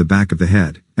blow to the back of the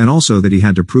head, and also that he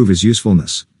had to prove his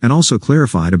usefulness, and also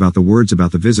clarified about the words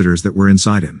about the visitors that were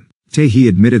inside him. Taihi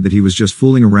admitted that he was just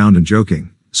fooling around and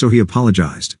joking, so he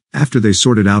apologized. After they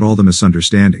sorted out all the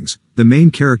misunderstandings, the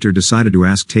main character decided to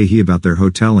ask Taihi about their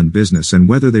hotel and business and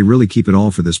whether they really keep it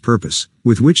all for this purpose,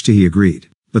 with which Taihi agreed.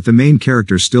 But the main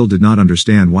character still did not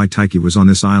understand why Taiki was on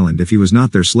this island if he was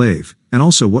not their slave, and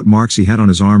also what marks he had on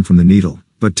his arm from the needle.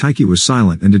 But Taiki was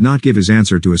silent and did not give his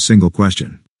answer to a single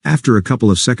question. After a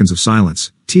couple of seconds of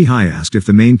silence, Tihai asked if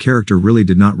the main character really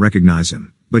did not recognize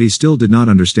him, but he still did not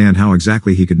understand how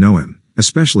exactly he could know him,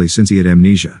 especially since he had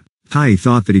amnesia. Tai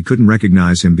thought that he couldn't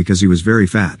recognize him because he was very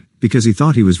fat, because he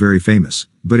thought he was very famous,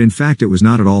 but in fact it was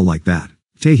not at all like that.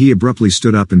 Tae-hee abruptly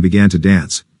stood up and began to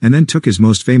dance, and then took his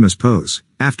most famous pose,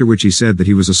 after which he said that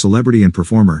he was a celebrity and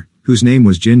performer, whose name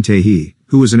was Jin Tae-hee,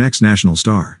 who was an ex-national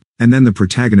star. And then the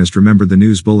protagonist remembered the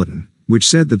news bulletin, which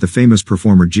said that the famous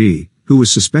performer Ji, who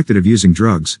was suspected of using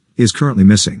drugs, is currently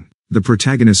missing. The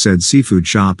protagonist said seafood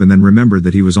shop and then remembered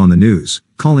that he was on the news,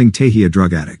 calling Tae-hee a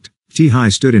drug addict. Tae-hee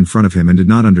stood in front of him and did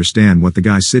not understand what the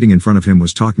guy sitting in front of him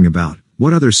was talking about.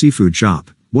 What other seafood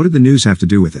shop? What did the news have to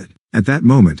do with it? At that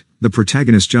moment, the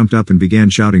protagonist jumped up and began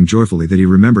shouting joyfully that he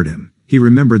remembered him. He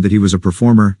remembered that he was a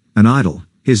performer, an idol.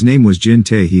 His name was Jin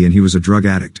Tae-hee and he was a drug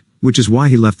addict, which is why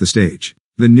he left the stage.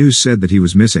 The news said that he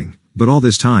was missing, but all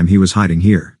this time he was hiding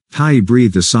here. Tae-hee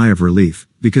breathed a sigh of relief,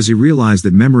 because he realized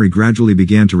that memory gradually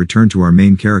began to return to our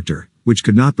main character, which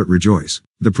could not but rejoice.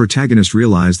 The protagonist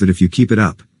realized that if you keep it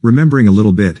up, remembering a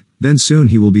little bit, then soon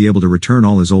he will be able to return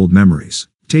all his old memories.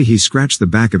 Tae-hee scratched the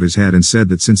back of his head and said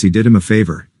that since he did him a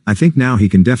favor, I think now he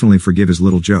can definitely forgive his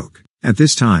little joke. At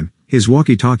this time, his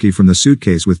walkie-talkie from the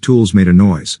suitcase with tools made a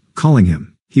noise, calling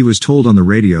him. He was told on the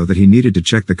radio that he needed to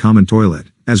check the common toilet,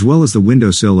 as well as the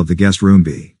windowsill of the guest room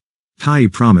B. Tae-hee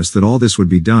promised that all this would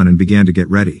be done and began to get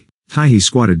ready. Tae-hee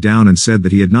squatted down and said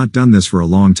that he had not done this for a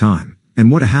long time, and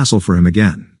what a hassle for him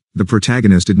again. The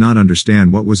protagonist did not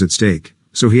understand what was at stake,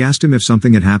 so he asked him if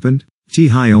something had happened.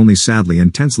 Tae-hee only sadly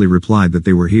and tensely replied that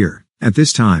they were here. At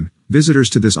this time, visitors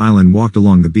to this island walked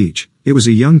along the beach. It was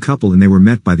a young couple and they were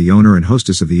met by the owner and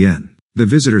hostess of the inn. The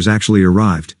visitors actually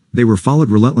arrived. They were followed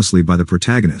relentlessly by the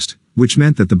protagonist, which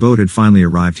meant that the boat had finally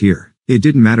arrived here. It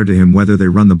didn't matter to him whether they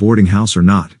run the boarding house or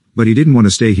not, but he didn't want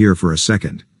to stay here for a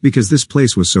second, because this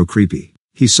place was so creepy.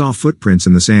 He saw footprints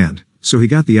in the sand, so he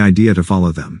got the idea to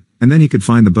follow them, and then he could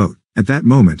find the boat. At that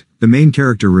moment, the main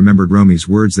character remembered Romi's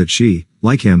words that she,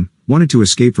 like him, wanted to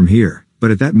escape from here,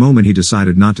 but at that moment he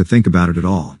decided not to think about it at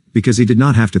all, because he did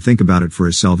not have to think about it for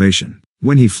his salvation.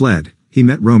 When he fled, he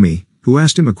met Romi, who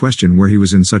asked him a question where he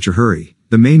was in such a hurry.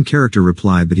 The main character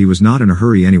replied that he was not in a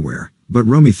hurry anywhere, but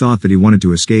Romi thought that he wanted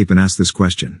to escape and asked this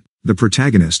question. The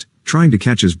protagonist, trying to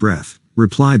catch his breath,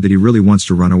 replied that he really wants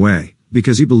to run away,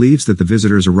 because he believes that the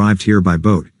visitors arrived here by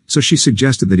boat, so she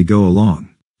suggested that he go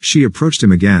along. She approached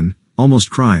him again,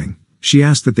 almost crying. She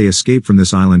asked that they escape from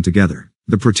this island together.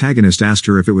 The protagonist asked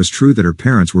her if it was true that her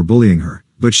parents were bullying her,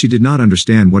 but she did not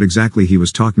understand what exactly he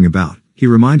was talking about. He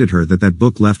reminded her that that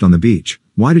book left on the beach.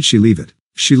 Why did she leave it?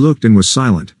 She looked and was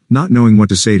silent, not knowing what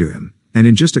to say to him, and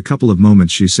in just a couple of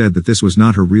moments she said that this was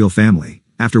not her real family,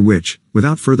 after which,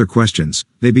 without further questions,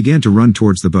 they began to run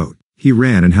towards the boat. He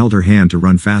ran and held her hand to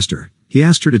run faster. He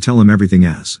asked her to tell him everything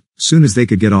as soon as they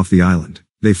could get off the island.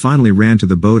 They finally ran to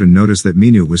the boat and noticed that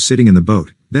Minu was sitting in the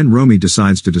boat. Then Romi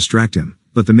decides to distract him,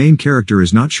 but the main character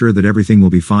is not sure that everything will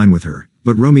be fine with her,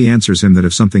 but Romi answers him that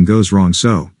if something goes wrong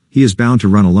he is bound to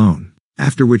run alone.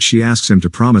 After which she asks him to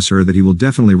promise her that he will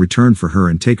definitely return for her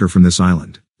and take her from this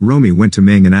island. Romi went to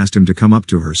Ming and asked him to come up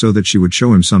to her so that she would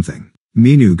show him something.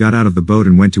 Minu got out of the boat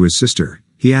and went to his sister.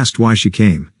 He asked why she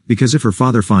came, because if her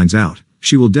father finds out,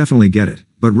 she will definitely get it,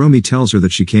 but Romi tells her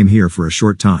that she came here for a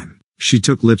short time. She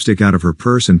took lipstick out of her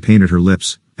purse and painted her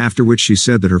lips, after which she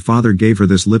said that her father gave her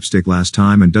this lipstick last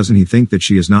time and doesn't he think that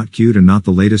she is not cute and not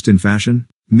the latest in fashion?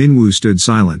 Minwoo stood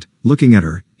silent, looking at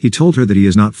her. He told her that he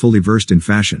is not fully versed in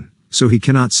fashion, so he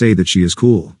cannot say that she is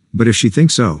cool, but if she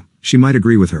thinks so, she might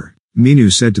agree with her.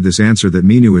 Minu said to this answer that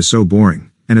Minu is so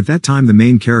boring, and at that time the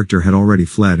main character had already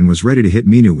fled and was ready to hit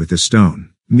Minu with this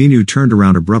stone. Minu turned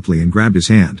around abruptly and grabbed his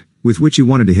hand, with which he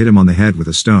wanted to hit him on the head with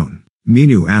a stone.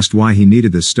 Minu asked why he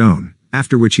needed this stone,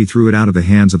 after which he threw it out of the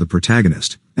hands of the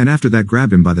protagonist, and after that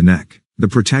grabbed him by the neck. The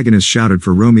protagonist shouted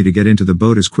for Romi to get into the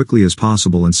boat as quickly as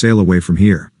possible and sail away from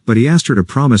here, but he asked her to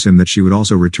promise him that she would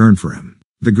also return for him.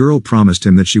 The girl promised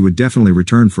him that she would definitely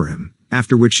return for him,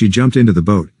 after which she jumped into the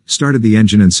boat, started the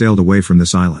engine and sailed away from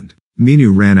this island.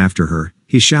 Minu ran after her.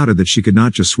 He shouted that she could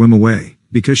not just swim away,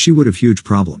 because she would have huge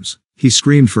problems. He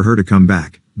screamed for her to come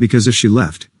back, because if she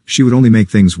left, she would only make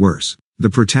things worse. The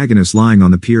protagonist lying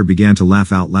on the pier began to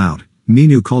laugh out loud.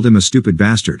 Minu called him a stupid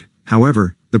bastard.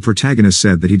 However, the protagonist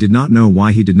said that he did not know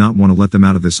why he did not want to let them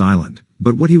out of this island,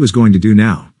 but what he was going to do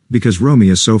now, because Romi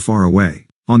is so far away.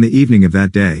 On the evening of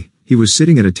that day, he was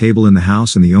sitting at a table in the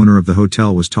house and the owner of the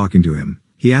hotel was talking to him.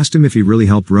 He asked him if he really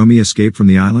helped Romi escape from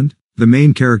the island. The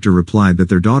main character replied that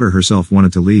their daughter herself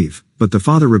wanted to leave, but the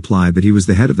father replied that he was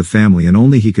the head of the family and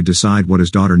only he could decide what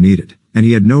his daughter needed, and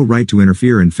he had no right to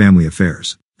interfere in family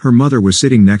affairs. Her mother was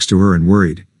sitting next to her and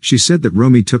worried. She said that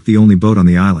Romi took the only boat on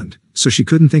the island, so she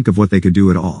couldn't think of what they could do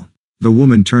at all. The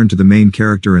woman turned to the main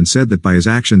character and said that by his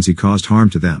actions he caused harm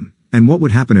to them, and what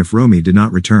would happen if Romi did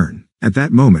not return. At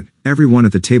that moment, everyone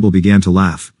at the table began to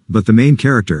laugh, but the main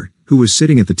character, who was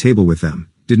sitting at the table with them,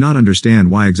 did not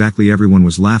understand why exactly everyone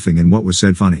was laughing and what was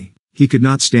said funny. He could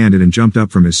not stand it and jumped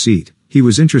up from his seat. He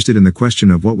was interested in the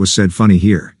question of what was said funny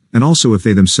here, and also if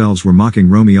they themselves were mocking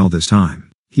Romy all this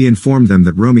time. He informed them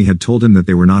that Romy had told him that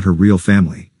they were not her real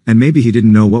family, and maybe he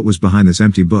didn't know what was behind this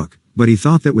empty book, but he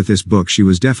thought that with this book she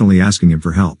was definitely asking him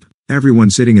for help. Everyone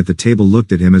sitting at the table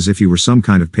looked at him as if he were some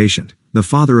kind of patient. The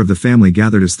father of the family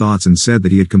gathered his thoughts and said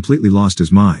that he had completely lost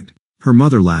his mind. Her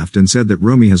mother laughed and said that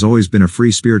Romy has always been a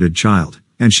free-spirited child,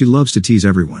 and she loves to tease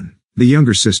everyone. The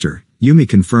younger sister, Yumi,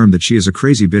 confirmed that she is a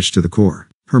crazy bitch to the core.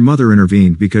 Her mother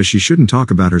intervened because she shouldn't talk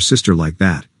about her sister like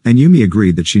that, and Yumi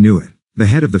agreed that she knew it. The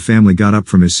head of the family got up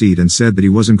from his seat and said that he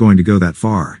wasn't going to go that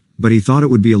far, but he thought it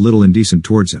would be a little indecent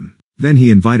towards him. Then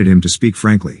he invited him to speak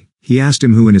frankly. He asked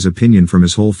him who in his opinion from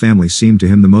his whole family seemed to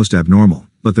him the most abnormal,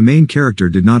 but the main character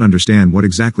did not understand what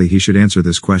exactly he should answer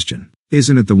this question.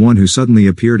 Isn't it the one who suddenly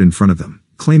appeared in front of them,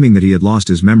 claiming that he had lost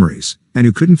his memories, and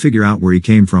who couldn't figure out where he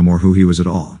came from or who he was at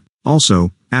all?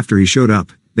 Also, after he showed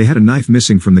up, they had a knife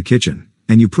missing from the kitchen,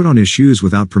 and you put on his shoes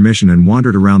without permission and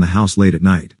wandered around the house late at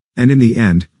night. And in the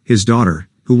end, his daughter,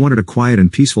 who wanted a quiet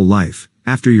and peaceful life,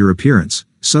 after your appearance,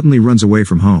 suddenly runs away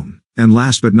from home. And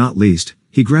last but not least,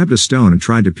 he grabbed a stone and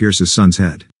tried to pierce his son's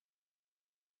head.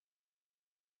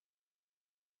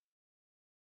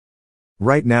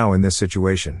 Right now in this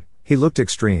situation, he looked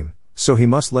extreme, so he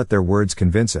must let their words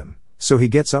convince him. So he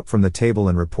gets up from the table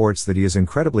and reports that he is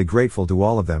incredibly grateful to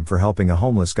all of them for helping a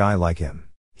homeless guy like him.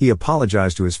 He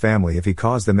apologized to his family if he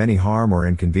caused them any harm or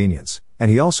inconvenience, and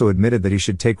he also admitted that he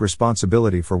should take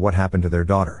responsibility for what happened to their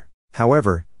daughter.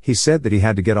 However, he said that he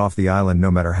had to get off the island no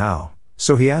matter how,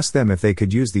 so he asked them if they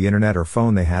could use the internet or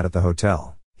phone they had at the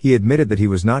hotel. He admitted that he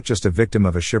was not just a victim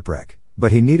of a shipwreck,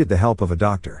 but he needed the help of a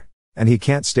doctor. And he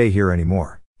can't stay here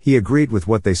anymore. He agreed with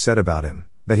what they said about him,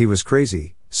 that he was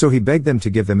crazy, so he begged them to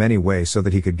give them any way so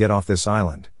that he could get off this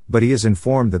island, but he is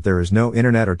informed that there is no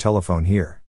internet or telephone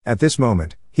here. At this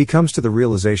moment, he comes to the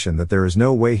realization that there is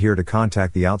no way here to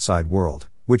contact the outside world,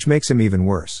 which makes him even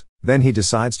worse. Then he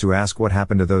decides to ask what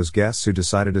happened to those guests who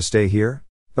decided to stay here.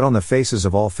 But on the faces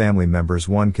of all family members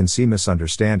one can see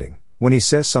misunderstanding. When he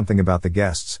says something about the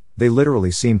guests, they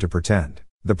literally seem to pretend.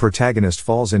 The protagonist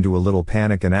falls into a little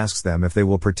panic and asks them if they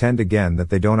will pretend again that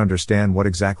they don't understand what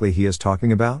exactly he is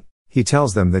talking about. He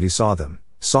tells them that he saw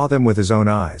them with his own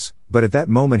eyes, but at that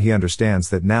moment he understands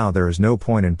that now there is no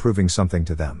point in proving something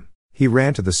to them. He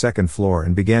ran to the second floor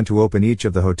and began to open each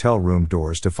of the hotel room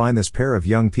doors to find this pair of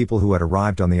young people who had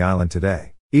arrived on the island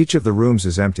today. Each of the rooms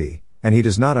is empty, and he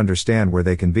does not understand where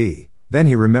they can be. Then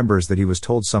he remembers that he was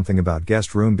told something about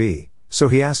guest room B, so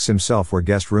he asks himself where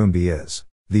guest room B is.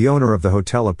 The owner of the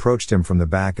hotel approached him from the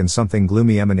back and something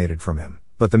gloomy emanated from him,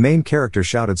 but the main character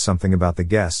shouted something about the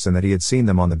guests and that he had seen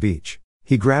them on the beach.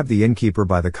 He grabbed the innkeeper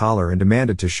by the collar and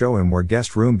demanded to show him where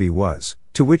guest room B was,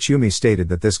 to which Yumi stated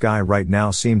that this guy right now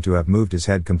seemed to have moved his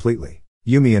head completely.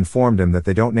 Yumi informed him that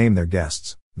they don't name their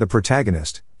guests. The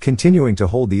protagonist, continuing to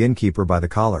hold the innkeeper by the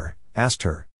collar, asked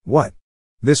her, "What?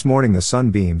 This morning the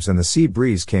sunbeams and the sea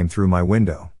breeze came through my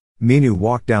window." Minu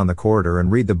walked down the corridor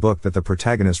and read the book that the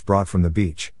protagonist brought from the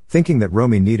beach, thinking that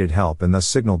Romy needed help and thus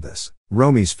signaled this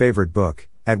Romy's favorite book,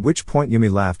 at which point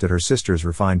Yumi laughed at her sister's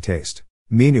refined taste.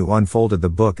 Minu unfolded the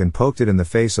book and poked it in the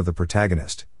face of the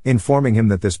protagonist, informing him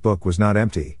that this book was not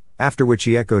empty, after which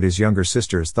he echoed his younger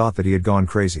sister's thought that he had gone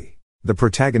crazy. The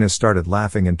protagonist started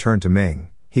laughing and turned to Ming.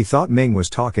 He thought Ming was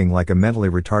talking like a mentally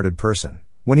retarded person,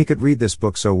 when he could read this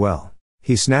book so well.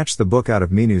 He snatched the book out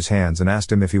of Minu's hands and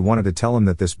asked him if he wanted to tell him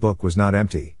that this book was not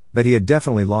empty, that he had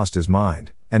definitely lost his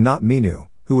mind, and not Minu,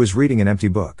 who was reading an empty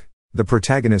book. The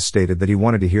protagonist stated that he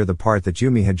wanted to hear the part that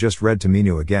Yumi had just read to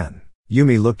Minu again.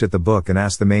 Yumi looked at the book and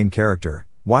asked the main character,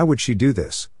 "Why would she do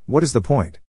this? What is the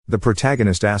point?" The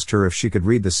protagonist asked her if she could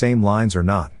read the same lines or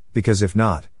not, because if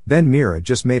not, then Mira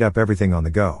just made up everything on the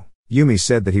go. Yumi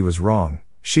said that he was wrong,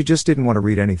 she just didn't want to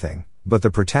read anything, but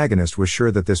the protagonist was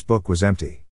sure that this book was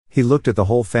empty. He looked at the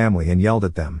whole family and yelled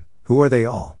at them, "Who are they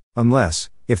all? Unless,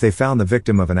 if they found the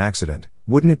victim of an accident,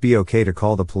 wouldn't it be okay to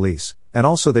call the police? And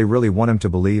also they really want him to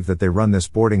believe that they run this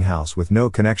boarding house with no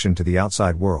connection to the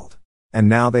outside world. And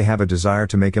now they have a desire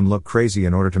to make him look crazy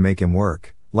in order to make him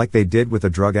work, like they did with the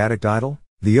drug addict idol?"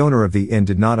 The owner of the inn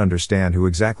did not understand who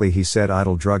exactly he said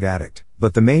idol drug addict,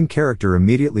 but the main character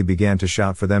immediately began to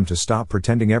shout for them to stop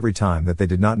pretending every time that they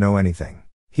did not know anything.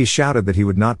 He shouted that he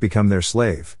would not become their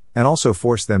slave, and also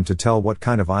forced them to tell what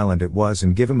kind of island it was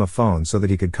and give him a phone so that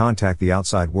he could contact the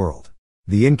outside world.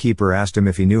 The innkeeper asked him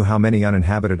if he knew how many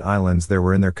uninhabited islands there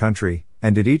were in their country,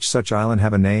 and did each such island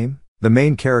have a name? The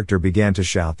main character began to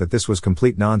shout that this was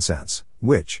complete nonsense,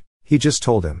 which He just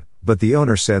told him, but the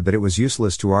owner said that it was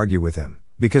useless to argue with him,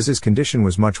 because his condition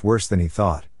was much worse than he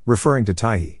thought, referring to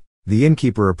Taehi. The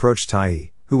innkeeper approached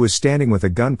Taehi, who was standing with a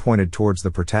gun pointed towards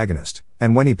the protagonist,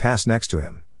 and when he passed next to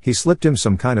him, he slipped him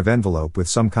some kind of envelope with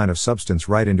some kind of substance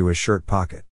right into his shirt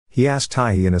pocket. He asked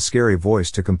Taehi in a scary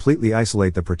voice to completely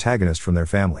isolate the protagonist from their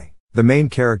family. The main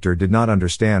character did not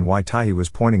understand why Taehi was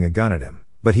pointing a gun at him,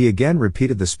 but he again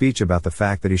repeated the speech about the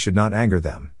fact that he should not anger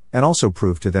them, and also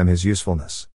proved to them his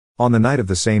usefulness. On the night of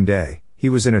the same day, he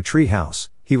was in a tree house.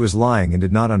 He was lying and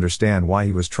did not understand why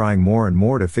he was trying more and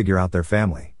more to figure out their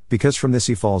family, because from this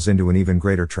he falls into an even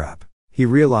greater trap. He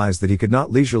realized that he could not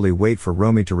leisurely wait for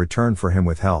Romy to return for him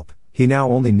with help. He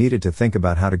now only needed to think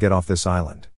about how to get off this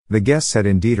island. The guests had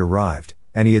indeed arrived,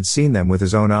 and he had seen them with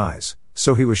his own eyes,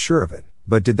 so he was sure of it.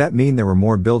 But did that mean there were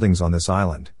more buildings on this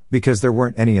island? Because there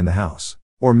weren't any in the house.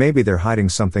 Or maybe they're hiding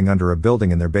something under a building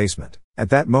in their basement. At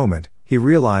that moment, he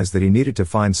realized that he needed to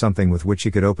find something with which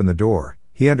he could open the door.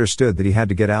 He understood that he had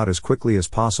to get out as quickly as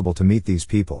possible to meet these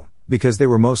people, because they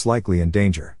were most likely in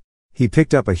danger. He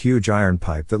picked up a huge iron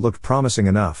pipe that looked promising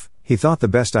enough. He thought the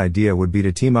best idea would be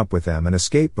to team up with them and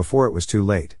escape before it was too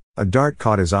late. A dart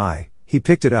caught his eye. He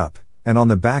picked it up, and on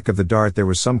the back of the dart there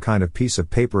was some kind of piece of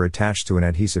paper attached to an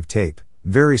adhesive tape,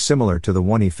 very similar to the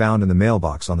one he found in the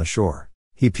mailbox on the shore.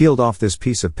 He peeled off this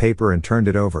piece of paper and turned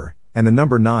it over, and the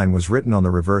number 9 was written on the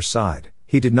reverse side.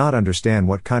 He did not understand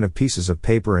what kind of pieces of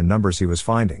paper and numbers he was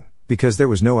finding, because there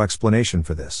was no explanation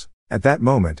for this. At that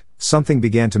moment, something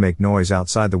began to make noise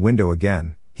outside the window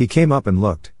again. He came up and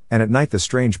looked, and at night the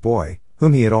strange boy,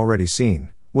 whom he had already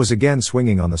seen, was again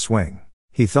swinging on the swing.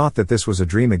 He thought that this was a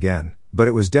dream again, but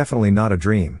it was definitely not a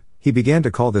dream. He began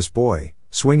to call this boy,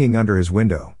 swinging under his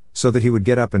window, so that he would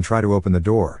get up and try to open the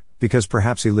door, because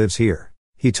perhaps he lives here.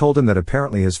 He told him that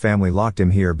apparently his family locked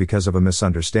him here because of a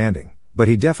misunderstanding, but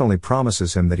he definitely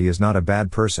promises him that he is not a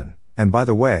bad person, and by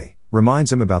the way,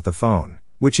 reminds him about the phone,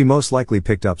 which he most likely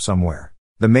picked up somewhere.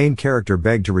 The main character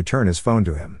begged to return his phone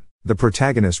to him. The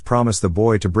protagonist promised the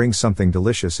boy to bring something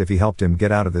delicious if he helped him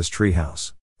get out of this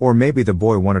treehouse. Or maybe the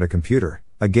boy wanted a computer,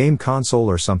 a game console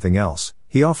or something else.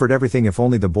 He offered everything if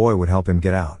only the boy would help him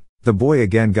get out. The boy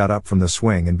again got up from the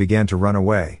swing and began to run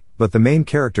away, but the main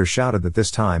character shouted that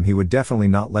this time he would definitely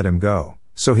not let him go.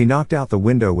 So he knocked out the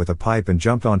window with a pipe and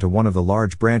jumped onto one of the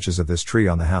large branches of this tree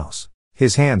on the house.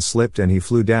 His hand slipped and he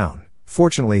flew down.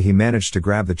 Fortunately he managed to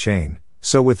grab the chain,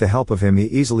 so with the help of him he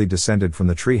easily descended from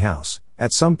the tree house.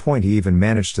 At some point he even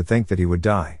managed to think that he would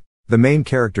die. The main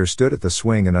character stood at the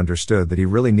swing and understood that he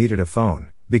really needed a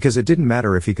phone, because it didn't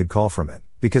matter if he could call from it,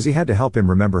 because he had to help him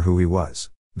remember who he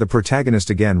was. The protagonist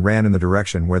again ran in the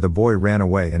direction where the boy ran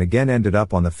away and again ended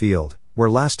up on the field, where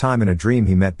last time in a dream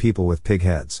he met people with pig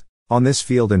heads. On this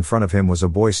field in front of him was a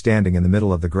boy standing in the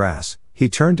middle of the grass. He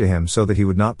turned to him so that he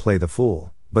would not play the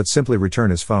fool, but simply return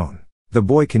his phone. The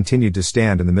boy continued to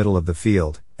stand in the middle of the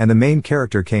field, and the main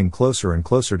character came closer and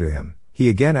closer to him. He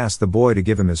again asked the boy to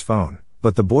give him his phone,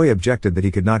 but the boy objected that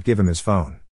he could not give him his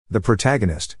phone. The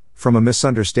protagonist, from a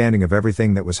misunderstanding of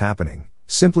everything that was happening,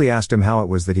 simply asked him how it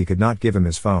was that he could not give him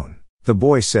his phone. The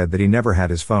boy said that he never had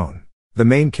his phone. The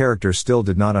main character still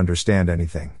did not understand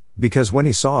anything, because when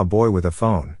he saw a boy with a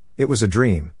phone, it was a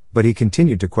dream, but he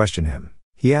continued to question him.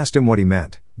 He asked him what he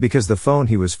meant, because the phone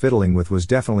he was fiddling with was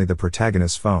definitely the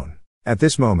protagonist's phone. At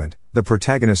this moment, the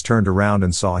protagonist turned around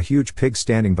and saw a huge pig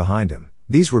standing behind him.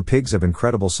 These were pigs of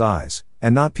incredible size,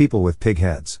 and not people with pig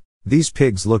heads. These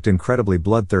pigs looked incredibly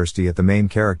bloodthirsty at the main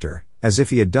character, as if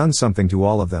he had done something to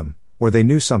all of them, or they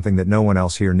knew something that no one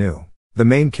else here knew. The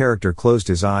main character closed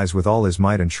his eyes with all his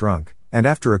might and shrunk, and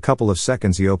after a couple of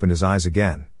seconds he opened his eyes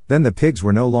again. Then the pigs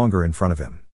were no longer in front of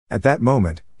him. At that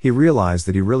moment, he realized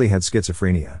that he really had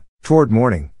schizophrenia. Toward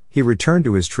morning, he returned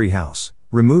to his tree house,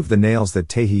 removed the nails that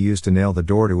Taehi used to nail the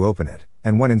door to open it,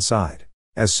 and went inside.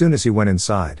 As soon as he went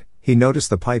inside, he noticed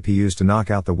the pipe he used to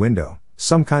knock out the window.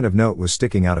 Some kind of note was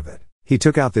sticking out of it. He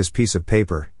took out this piece of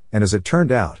paper, and as it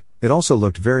turned out, it also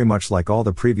looked very much like all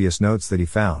the previous notes that he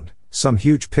found. Some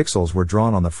huge pixels were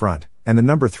drawn on the front, and the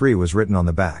number 3 was written on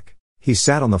the back. He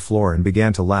sat on the floor and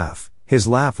began to laugh. His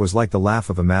laugh was like the laugh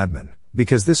of a madman,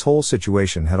 because this whole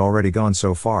situation had already gone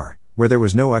so far, where there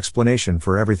was no explanation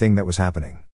for everything that was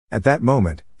happening. At that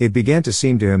moment, it began to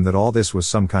seem to him that all this was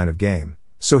some kind of game,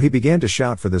 so he began to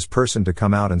shout for this person to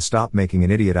come out and stop making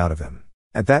an idiot out of him.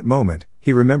 At that moment,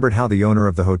 he remembered how the owner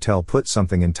of the hotel put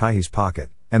something in Taehi's pocket,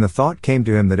 and the thought came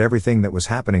to him that everything that was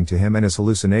happening to him and his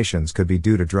hallucinations could be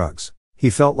due to drugs. He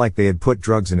felt like they had put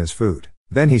drugs in his food.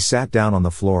 Then he sat down on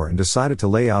the floor and decided to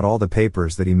lay out all the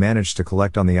papers that he managed to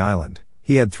collect on the island.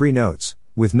 He had 3 notes,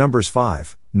 with numbers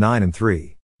 5, 9 and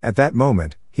 3. At that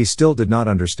moment, he still did not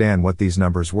understand what these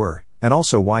numbers were. and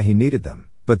also why he needed them,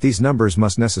 but these numbers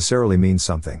must necessarily mean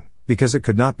something, because it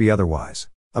could not be otherwise.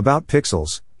 About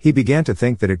pixels, he began to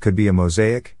think that it could be a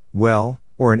mosaic, well,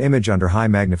 or an image under high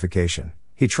magnification.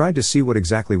 He tried to see what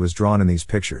exactly was drawn in these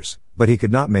pictures, but he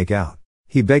could not make out.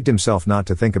 He begged himself not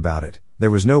to think about it,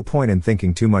 there was no point in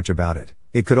thinking too much about it.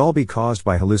 It could all be caused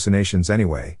by hallucinations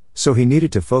anyway, so he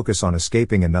needed to focus on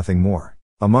escaping and nothing more.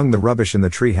 Among the rubbish in the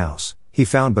tree house, he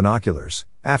found binoculars,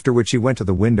 after which he went to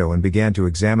the window and began to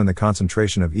examine the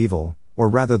concentration of evil, or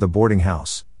rather the boarding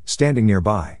house, standing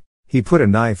nearby. He put a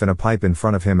knife and a pipe in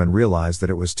front of him and realized that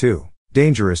it was too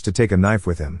dangerous to take a knife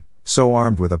with him, so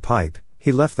armed with a pipe,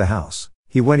 he left the house.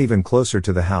 He went even closer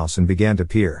to the house and began to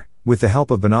peer. With the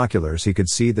help of binoculars he could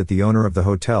see that the owner of the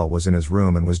hotel was in his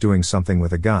room and was doing something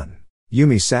with a gun.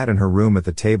 Yumi sat in her room at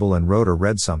the table and wrote or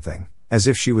read something, as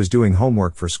if she was doing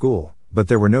homework for school, but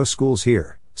there were no schools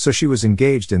here, so she was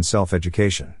engaged in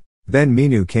self-education. Then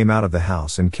Minu came out of the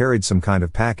house and carried some kind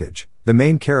of package. The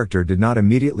main character did not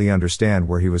immediately understand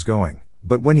where he was going,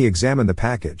 but when he examined the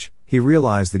package, he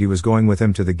realized that he was going with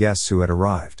him to the guests who had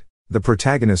arrived. The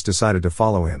protagonist decided to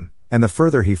follow him, and the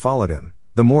further he followed him,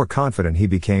 the more confident he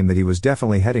became that he was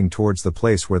definitely heading towards the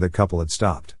place where the couple had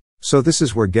stopped. So this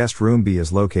is where guest room B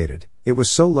is located. It was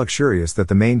so luxurious that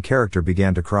the main character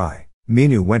began to cry.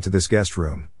 Minu went to this guest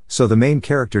room, so the main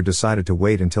character decided to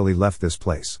wait until he left this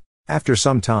place. After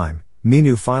some time,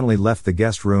 Minu finally left the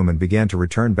guest room and began to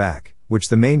return back, which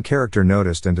the main character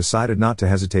noticed and decided not to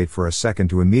hesitate for a second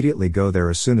to immediately go there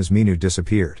as soon as Minu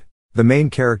disappeared. The main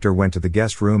character went to the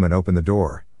guest room and opened the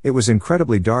door. It was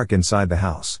incredibly dark inside the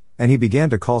house, and he began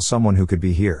to call someone who could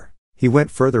be here. He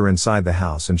went further inside the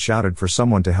house and shouted for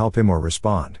someone to help him or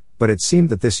respond, but it seemed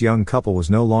that this young couple was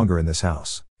no longer in this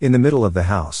house. In the middle of the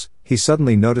house, he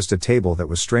suddenly noticed a table that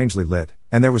was strangely lit,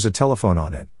 and there was a telephone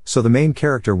on it, so the main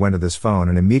character went to this phone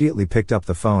and immediately picked up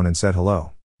the phone and said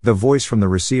hello. The voice from the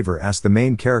receiver asked the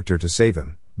main character to save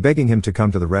him, begging him to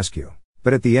come to the rescue.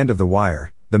 But at the end of the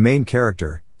wire, the main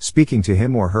character, speaking to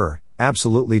him or her,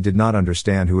 absolutely did not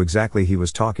understand who exactly he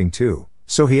was talking to,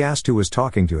 so he asked who was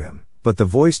talking to him. But the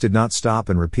voice did not stop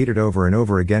and repeated over and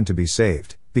over again to be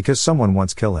saved, because someone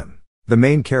wants kill him. The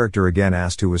main character again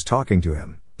asked who was talking to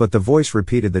him, but the voice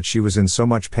repeated that she was in so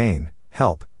much pain,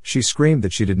 help, she screamed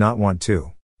that she did not want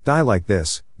to die like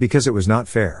this, because it was not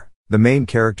fair. The main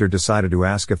character decided to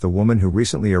ask if the woman who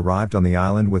recently arrived on the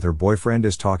island with her boyfriend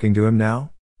is talking to him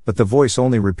now, but the voice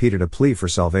only repeated a plea for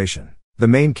salvation. The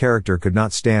main character could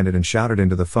not stand it and shouted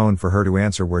into the phone for her to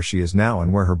answer where she is now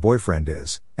and where her boyfriend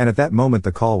is, and at that moment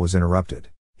the call was interrupted.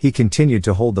 He continued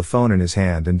to hold the phone in his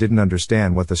hand and didn't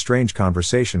understand what the strange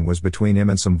conversation was between him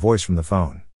and some voice from the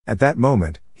phone. At that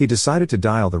moment, he decided to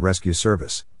dial the rescue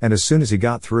service, and as soon as he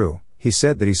got through, he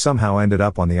said that he somehow ended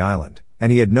up on the island,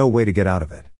 and he had no way to get out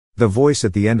of it. The voice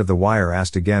at the end of the wire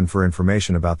asked again for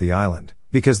information about the island,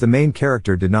 because the main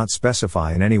character did not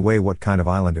specify in any way what kind of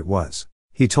island it was.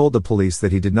 He told the police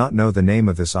that he did not know the name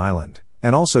of this island,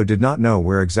 and also did not know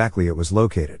where exactly it was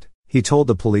located. He told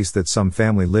the police that some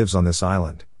family lives on this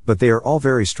island, but they are all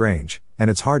very strange, and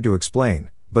it's hard to explain,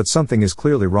 but something is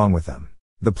clearly wrong with them.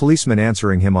 The policeman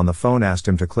answering him on the phone asked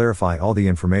him to clarify all the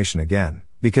information again,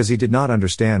 because he did not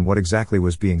understand what exactly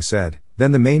was being said.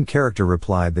 Then the main character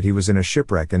replied that he was in a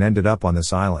shipwreck and ended up on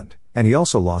this island, and he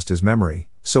also lost his memory,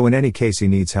 so in any case he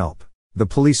needs help. The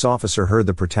police officer heard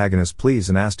the protagonist pleas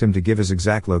and asked him to give his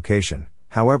exact location.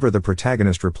 However, the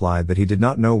protagonist replied that he did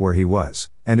not know where he was,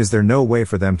 and is there no way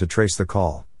for them to trace the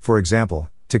call, for example,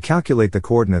 to calculate the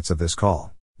coordinates of this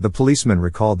call. The policeman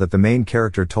recalled that the main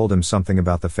character told him something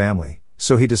about the family,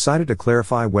 so he decided to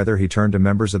clarify whether he turned to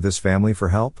members of this family for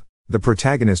help. The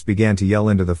protagonist began to yell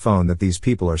into the phone that these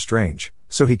people are strange,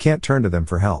 so he can't turn to them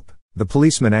for help. The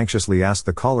policeman anxiously asked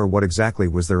the caller what exactly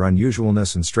was their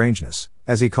unusualness and strangeness,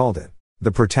 as he called it.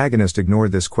 The protagonist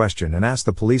ignored this question and asked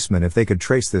the policeman if they could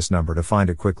trace this number to find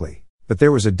it quickly. But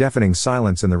there was a deafening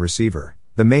silence in the receiver.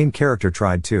 The main character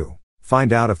tried to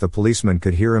find out if the policeman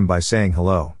could hear him by saying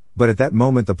hello, but at that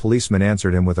moment the policeman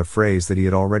answered him with a phrase that he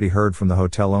had already heard from the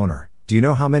hotel owner. Do you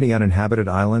know how many uninhabited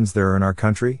islands there are in our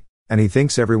country? And he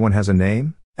thinks everyone has a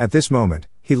name? At this moment,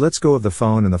 he lets go of the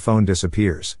phone and the phone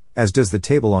disappears, as does the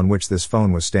table on which this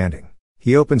phone was standing.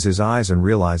 He opens his eyes and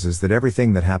realizes that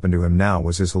everything that happened to him now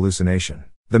was his hallucination.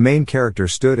 The main character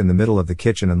stood in the middle of the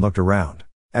kitchen and looked around.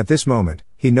 At this moment,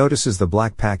 he notices the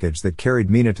black package that carried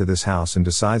Mina to this house and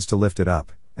decides to lift it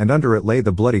up, and under it lay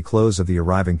the bloody clothes of the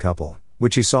arriving couple,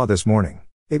 which he saw this morning.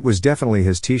 It was definitely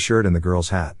his t-shirt and the girl's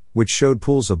hat, which showed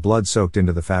pools of blood soaked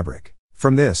into the fabric.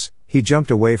 From this, he jumped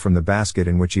away from the basket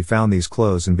in which he found these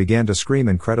clothes and began to scream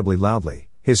incredibly loudly.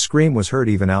 His scream was heard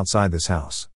even outside this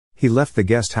house. He left the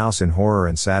guest house in horror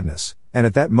and sadness, and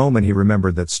at that moment he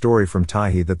remembered that story from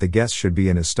Taehi that the guest should be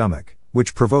in his stomach,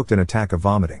 which provoked an attack of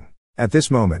vomiting. At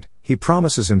this moment, he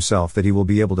promises himself that he will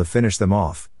be able to finish them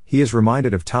off. He is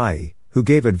reminded of Taehi, who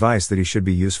gave advice that he should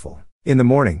be useful. In the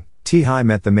morning, Taehi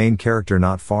met the main character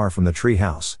not far from the tree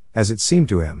house. As it seemed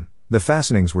to him, the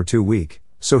fastenings were too weak,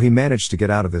 so he managed to get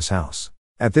out of this house.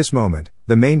 At this moment,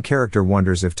 the main character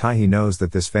wonders if Taehi knows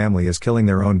that this family is killing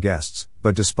their own guests,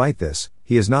 but despite this,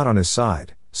 he is not on his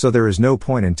side, so there is no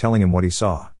point in telling him what he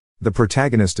saw. The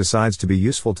protagonist decides to be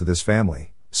useful to this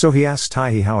family, so he asks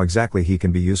Taehi how exactly he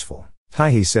can be useful.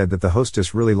 Taehi said that the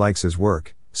hostess really likes his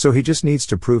work, so he just needs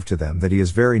to prove to them that he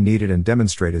is very needed and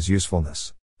demonstrate his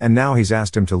usefulness. And now he's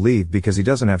asked him to leave because he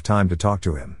doesn't have time to talk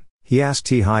to him. He asked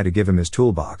Taehi to give him his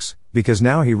toolbox, because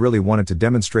now he really wanted to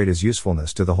demonstrate his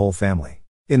usefulness to the whole family.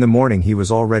 In the morning he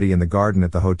was already in the garden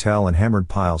at the hotel and hammered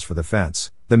piles for the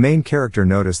fence. The main character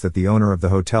noticed that the owner of the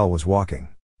hotel was walking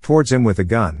towards him with a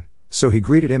gun, so he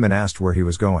greeted him and asked where he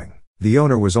was going. The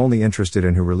owner was only interested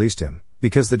in who released him,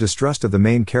 because the distrust of the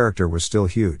main character was still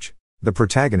huge. The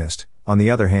protagonist, on the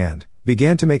other hand,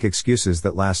 began to make excuses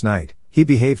that last night, he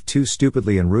behaved too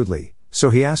stupidly and rudely, so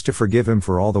he asked to forgive him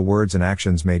for all the words and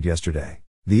actions made yesterday.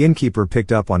 The innkeeper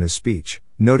picked up on his speech,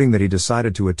 noting that he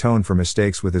decided to atone for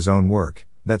mistakes with his own work,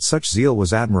 that such zeal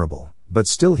was admirable, but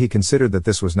still he considered that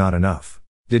this was not enough.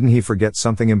 Didn't he forget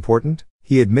something important?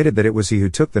 He admitted that it was he who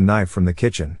took the knife from the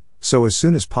kitchen, so as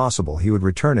soon as possible he would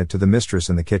return it to the mistress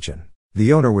in the kitchen.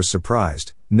 The owner was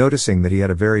surprised, noticing that he had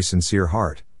a very sincere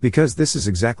heart, because this is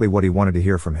exactly what he wanted to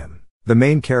hear from him. The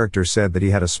main character said that he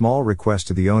had a small request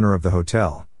to the owner of the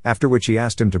hotel, after which he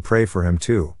asked him to pray for him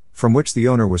too, from which the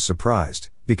owner was surprised,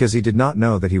 because he did not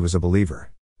know that he was a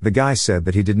believer. The guy said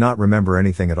that he did not remember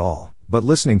anything at all, but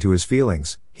listening to his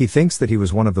feelings, he thinks that he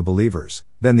was one of the believers.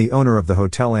 Then the owner of the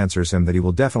hotel answers him that he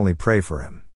will definitely pray for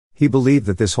him. He believed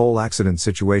that this whole accident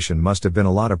situation must have been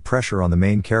a lot of pressure on the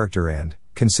main character and,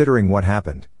 considering what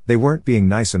happened, they weren't being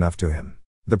nice enough to him.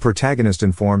 The protagonist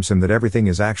informs him that everything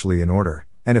is actually in order,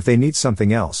 and if they need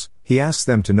something else, he asks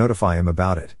them to notify him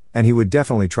about it, and he would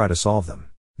definitely try to solve them.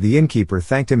 The innkeeper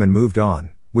thanked him and moved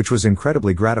on, which was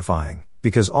incredibly gratifying,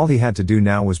 because all he had to do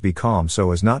now was be calm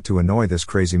so as not to annoy this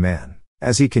crazy man.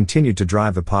 As he continued to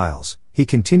drive the piles, he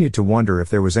continued to wonder if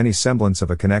there was any semblance of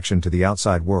a connection to the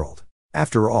outside world.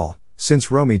 After all,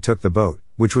 since Romy took the boat,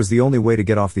 which was the only way to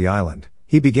get off the island,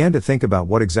 he began to think about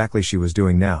what exactly she was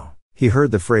doing now. He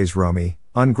heard the phrase Romy,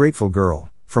 ungrateful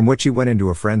girl, from which he went into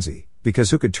a frenzy,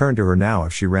 because who could turn to her now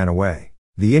if she ran away?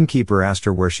 The innkeeper asked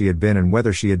her where she had been and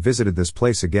whether she had visited this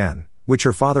place again, which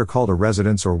her father called a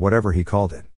residence or whatever he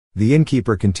called it. The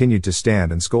innkeeper continued to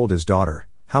stand and scold his daughter.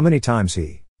 How many times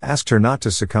he asked her not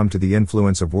to succumb to the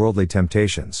influence of worldly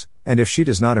temptations, and if she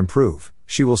does not improve,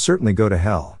 she will certainly go to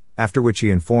hell, after which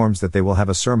he informs that they will have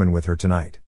a sermon with her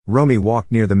tonight. Romy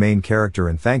walked near the main character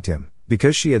and thanked him,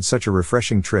 because she had such a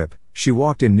refreshing trip. She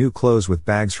walked in new clothes with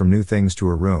bags from new things to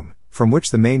her room, from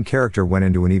which the main character went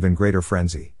into an even greater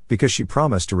frenzy, because she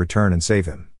promised to return and save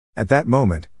him. At that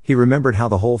moment, he remembered how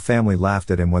the whole family laughed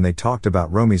at him when they talked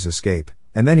about Romy's escape,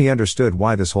 and then he understood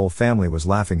why this whole family was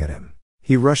laughing at him.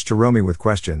 He rushed to Romy with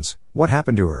questions. What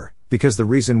happened to her? Because the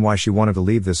reason why she wanted to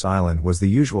leave this island was the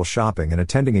usual shopping and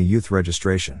attending a youth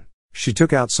registration. She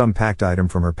took out some packed item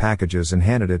from her packages and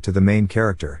handed it to the main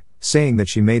character, saying that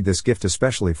she made this gift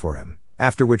especially for him,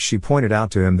 after which she pointed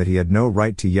out to him that he had no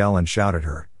right to yell and shout at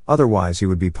her, otherwise he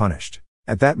would be punished.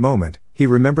 At that moment, he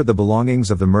remembered the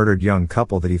belongings of the murdered young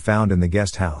couple that he found in the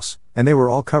guest house, and they were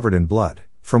all covered in blood,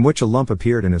 from which a lump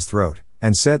appeared in his throat,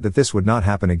 and said that this would not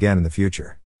happen again in the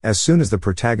future. As soon as the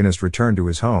protagonist returned to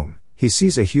his home, he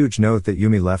sees a huge note that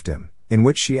Yumi left him, in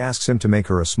which she asks him to make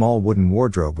her a small wooden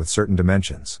wardrobe with certain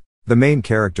dimensions. The main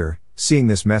character, seeing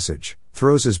this message,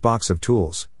 throws his box of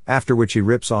tools, after which he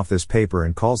rips off this paper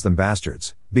and calls them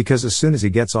bastards, because as soon as he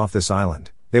gets off this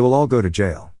island, they will all go to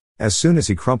jail. As soon as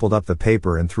he crumpled up the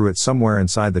paper and threw it somewhere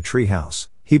inside the treehouse,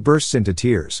 he bursts into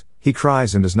tears. He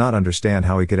cries and does not understand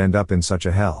how he could end up in such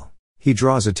a hell. He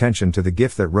draws attention to the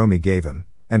gift that Romy gave him,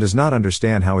 and does not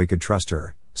understand how he could trust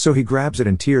her, so he grabs it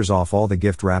and tears off all the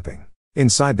gift wrapping.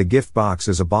 Inside the gift box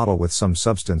is a bottle with some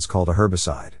substance called a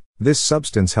herbicide. This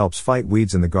substance helps fight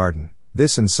weeds in the garden.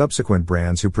 This and subsequent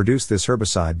brands who produced this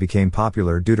herbicide became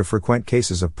popular due to frequent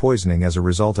cases of poisoning as a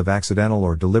result of accidental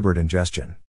or deliberate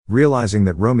ingestion. Realizing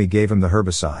that Romy gave him the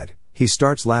herbicide, he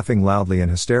starts laughing loudly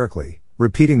and hysterically,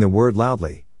 repeating the word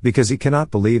loudly, because he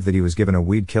cannot believe that he was given a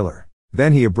weed killer.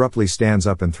 Then he abruptly stands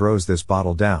up and throws this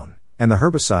bottle down, and the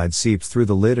herbicide seeps through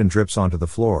the lid and drips onto the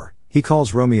floor. He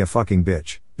calls Romy a fucking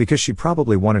bitch, because she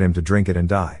probably wanted him to drink it and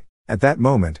die. At that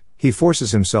moment, he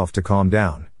forces himself to calm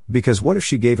down, because what if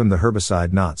she gave him the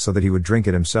herbicide not so that he would drink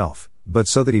it himself, but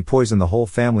so that he poisoned the whole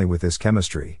family with his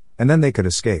chemistry, and then they could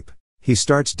escape. He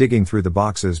starts digging through the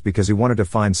boxes because he wanted to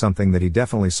find something that he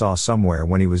definitely saw somewhere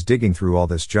when he was digging through all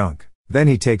this junk. Then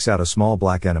he takes out a small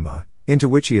black enema, into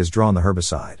which he has drawn the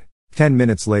herbicide. 10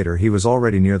 minutes later he was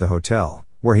already near the hotel,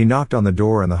 where he knocked on the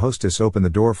door and the hostess opened the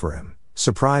door for him,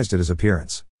 surprised at his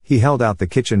appearance. He held out the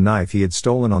kitchen knife he had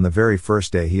stolen on the very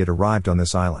first day he had arrived on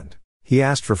this island. He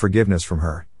asked for forgiveness from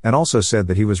her, and also said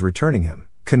that he was returning him,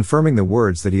 confirming the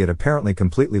words that he had apparently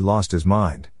completely lost his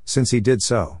mind, since he did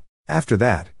so. After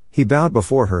that, he bowed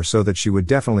before her so that she would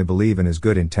definitely believe in his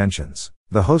good intentions.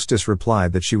 The hostess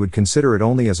replied that she would consider it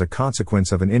only as a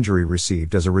consequence of an injury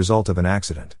received as a result of an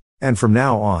accident. And from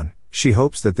now on, she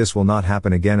hopes that this will not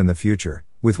happen again in the future,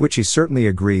 with which he certainly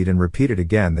agreed and repeated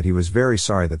again that he was very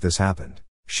sorry that this happened.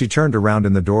 She turned around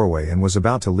in the doorway and was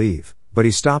about to leave, but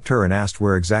he stopped her and asked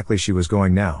where exactly she was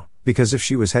going now, because if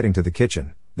she was heading to the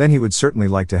kitchen, then he would certainly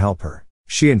like to help her.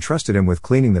 She entrusted him with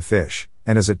cleaning the fish,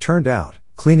 and as it turned out,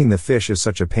 cleaning the fish is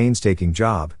such a painstaking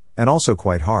job, and also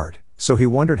quite hard, so he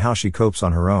wondered how she copes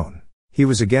on her own. He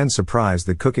was again surprised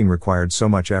that cooking required so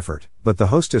much effort, but the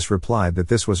hostess replied that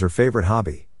this was her favorite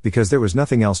hobby, because there was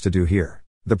nothing else to do here.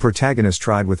 The protagonist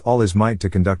tried with all his might to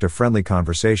conduct a friendly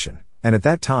conversation, and at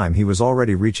that time he was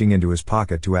already reaching into his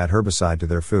pocket to add herbicide to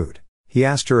their food. He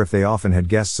asked her if they often had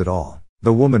guests at all.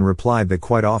 The woman replied that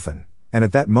quite often, and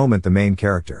at that moment the main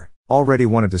character already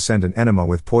wanted to send an enema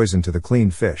with poison to the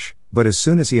cleaned fish, but as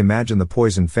soon as he imagined the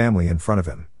poisoned family in front of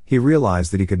him, he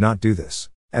realized that he could not do this.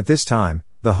 At this time,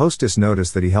 the hostess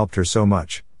noticed that he helped her so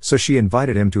much, so she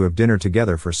invited him to have dinner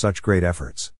together for such great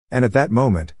efforts. And at that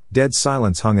moment, dead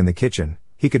silence hung in the kitchen.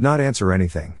 He could not answer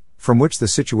anything, from which the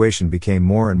situation became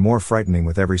more and more frightening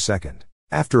with every second.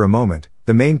 After a moment,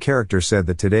 the main character said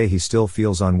that today he still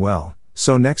feels unwell,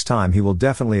 so next time he will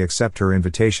definitely accept her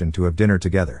invitation to have dinner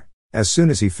together. As soon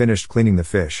as he finished cleaning the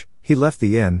fish, he left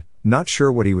the inn, not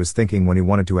sure what he was thinking when he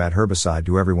wanted to add herbicide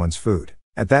to everyone's food.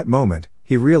 At that moment,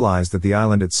 he realized that the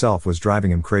island itself was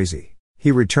driving him crazy.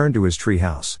 He returned to his tree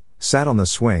house, sat on the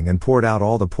swing and poured out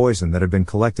all the poison that had been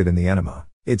collected in the enema.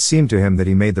 It seemed to him that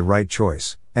he made the right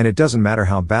choice, and it doesn't matter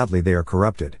how badly they are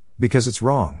corrupted, because it's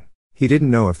wrong. He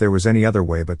didn't know if there was any other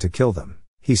way but to kill them.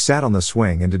 He sat on the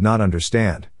swing and did not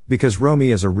understand, because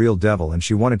Romy is a real devil and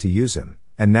she wanted to use him,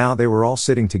 and now they were all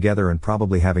sitting together and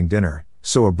probably having dinner,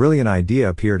 so a brilliant idea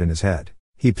appeared in his head.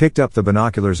 He picked up the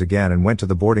binoculars again and went to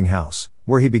the boarding house,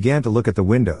 where he began to look at the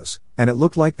windows, and it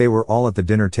looked like they were all at the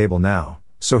dinner table now,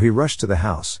 so he rushed to the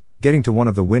house. Getting to one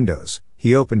of the windows,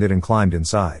 he opened it and climbed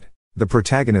inside. The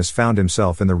protagonist found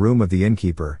himself in the room of the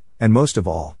innkeeper, and most of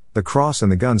all, the cross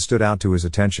and the gun stood out to his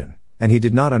attention, and he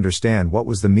did not understand what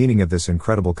was the meaning of this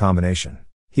incredible combination.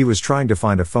 He was trying to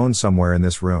find a phone somewhere in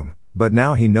this room, but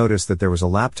now he noticed that there was a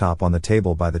laptop on the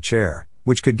table by the chair,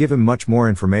 which could give him much more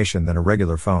information than a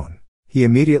regular phone. He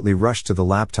immediately rushed to the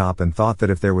laptop and thought that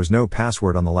if there was no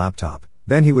password on the laptop,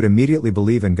 then he would immediately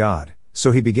believe in God,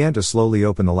 so he began to slowly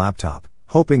open the laptop,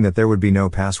 hoping that there would be no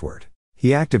password.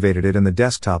 He activated it and the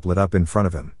desktop lit up in front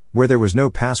of him, where there was no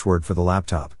password for the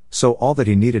laptop, so all that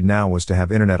he needed now was to have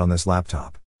internet on this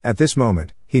laptop. At this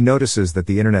moment, he notices that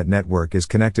the internet network is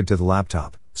connected to the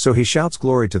laptop, so he shouts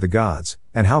glory to the gods,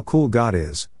 and how cool God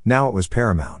is. Now it was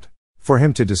paramount for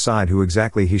him to decide who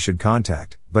exactly he should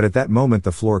contact, but at that moment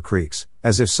the floor creaks,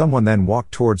 as if someone then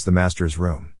walked towards the master's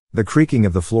room. The creaking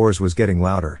of the floors was getting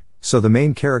louder, so the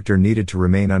main character needed to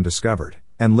remain undiscovered,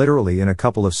 and literally in a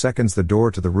couple of seconds the door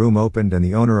to the room opened and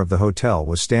the owner of the hotel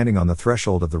was standing on the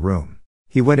threshold of the room.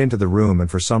 He went into the room and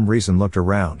for some reason looked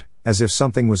around, as if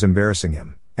something was embarrassing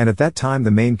him, and at that time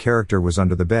the main character was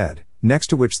under the bed, next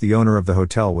to which the owner of the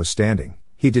hotel was standing.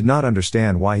 He did not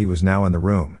understand why he was now in the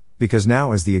room, because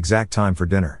now is the exact time for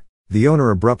dinner. The owner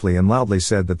abruptly and loudly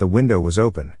said that the window was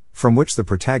open, from which the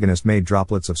protagonist made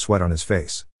droplets of sweat on his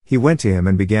face. He went to him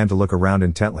and began to look around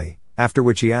intently, after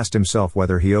which he asked himself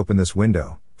whether he opened this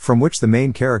window, from which the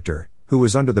main character, who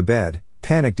was under the bed,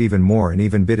 panicked even more and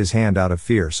even bit his hand out of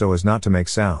fear so as not to make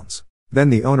sounds.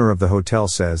 Then the owner of the hotel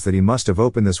says that he must have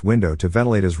opened this window to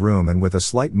ventilate his room, and with a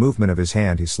slight movement of his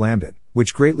hand he slammed it,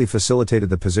 which greatly facilitated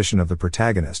the position of the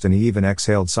protagonist, and he even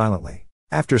exhaled silently.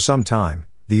 After some time,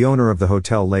 the owner of the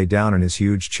hotel lay down in his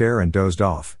huge chair and dozed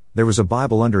off. There was a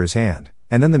Bible under his hand,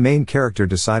 and then the main character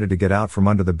decided to get out from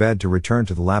under the bed to return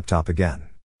to the laptop again.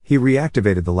 He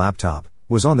reactivated the laptop,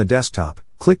 was on the desktop,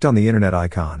 clicked on the internet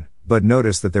icon, but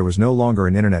noticed that there was no longer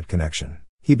an internet connection.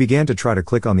 He began to try to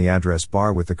click on the address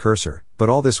bar with the cursor, but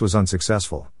all this was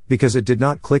unsuccessful, because it did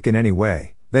not click in any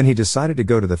way. Then he decided to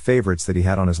go to the favorites that he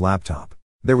had on his laptop.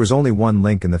 There was only one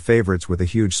link in the favorites with a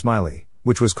huge smiley,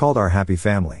 which was called Our Happy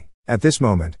Family. At this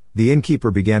moment, the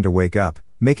innkeeper began to wake up,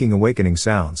 making awakening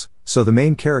sounds, so the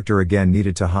main character again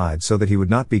needed to hide so that he would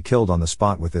not be killed on the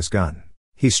spot with this gun.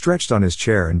 He stretched on his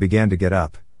chair and began to get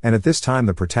up, and at this time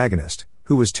the protagonist,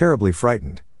 who was terribly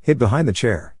frightened, hid behind the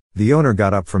chair. The owner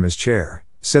got up from his chair,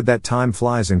 said that time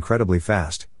flies incredibly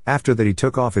fast. After that he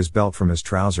took off his belt from his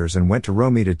trousers and went to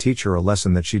Romy to teach her a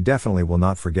lesson that she definitely will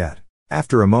not forget.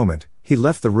 After a moment, he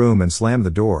left the room and slammed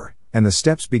the door, and the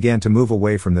steps began to move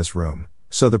away from this room,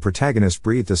 so the protagonist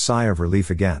breathed a sigh of relief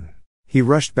again. He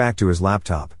rushed back to his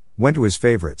laptop, went to his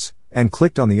favorites, and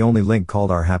clicked on the only link called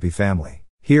Our Happy Family.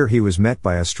 Here he was met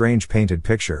by a strange painted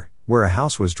picture, where a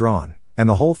house was drawn, and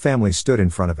the whole family stood in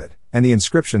front of it, and the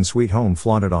inscription Sweet Home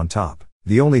flaunted on top.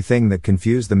 The only thing that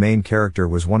confused the main character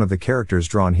was one of the characters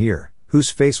drawn here,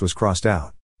 whose face was crossed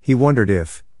out. He wondered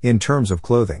if, in terms of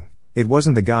clothing, it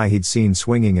wasn't the guy he'd seen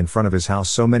swinging in front of his house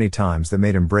so many times that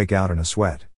made him break out in a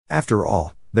sweat. After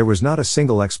all, there was not a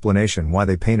single explanation why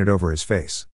they painted over his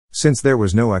face. Since there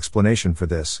was no explanation for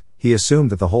this, he assumed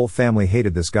that the whole family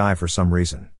hated this guy for some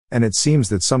reason, and it seems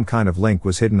that some kind of link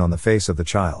was hidden on the face of the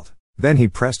child. Then he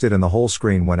pressed it and the whole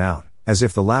screen went out, as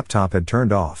if the laptop had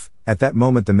turned off. At that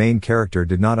moment the main character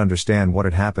did not understand what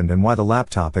had happened and why the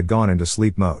laptop had gone into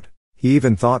sleep mode. He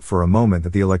even thought for a moment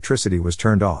that the electricity was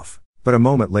turned off. But a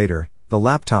moment later, the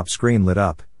laptop screen lit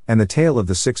up, and the tale of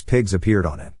the 6 pigs appeared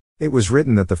on it. It was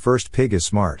written that the first pig is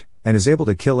smart, and is able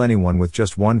to kill anyone with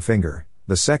just one finger.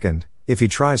 The second, if he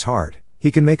tries hard,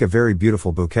 he can make a very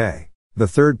beautiful bouquet. The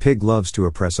third pig loves to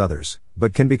oppress others,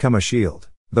 but can become a shield.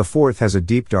 The fourth has a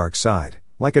deep dark side,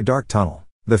 like a dark tunnel.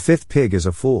 The fifth pig is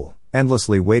a fool,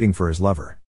 endlessly waiting for his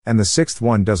lover. And the sixth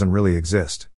one doesn't really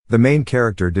exist. The main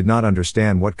character did not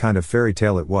understand what kind of fairy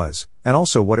tale it was, and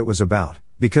also what it was about,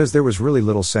 because there was really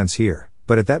little sense here.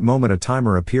 But at that moment a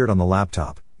timer appeared on the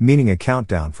laptop, meaning a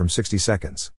countdown from 60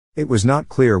 seconds. It was not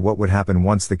clear what would happen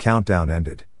once the countdown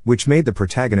ended, which made the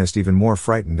protagonist even more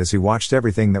frightened as he watched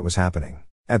everything that was happening.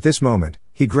 At this moment,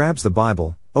 he grabs the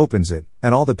Bible, opens it,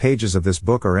 and all the pages of this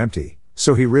book are empty,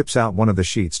 so he rips out one of the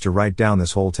sheets to write down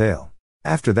this whole tale.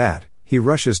 After that, he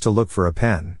rushes to look for a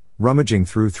pen. Rummaging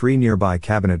through 3 nearby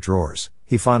cabinet drawers,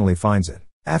 he finally finds it.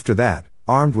 After that,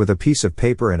 armed with a piece of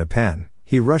paper and a pen,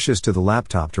 he rushes to the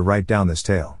laptop to write down this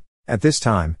tale. At this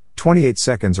time, 28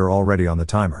 seconds are already on the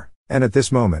timer. And at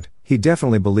this moment, he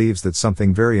definitely believes that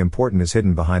something very important is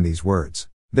hidden behind these words.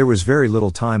 There was very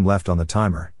little time left on the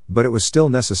timer, but it was still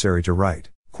necessary to write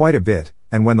quite a bit,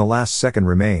 and when the last second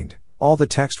remained, all the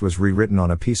text was rewritten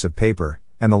on a piece of paper,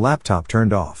 and the laptop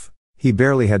turned off. He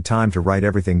barely had time to write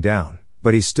everything down,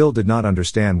 but he still did not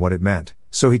understand what it meant,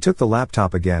 so he took the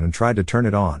laptop again and tried to turn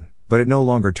it on, but it no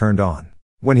longer turned on.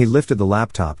 When he lifted the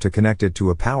laptop to connect it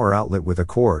to a power outlet with a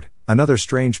cord, another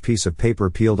strange piece of paper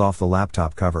peeled off the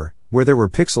laptop cover, where there were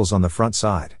pixels on the front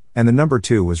side, and the number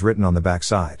 2 was written on the back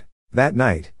side. That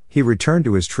night, he returned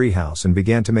to his treehouse and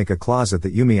began to make a closet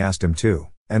that Yumi asked him to,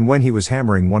 and when he was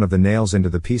hammering one of the nails into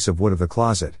the piece of wood of the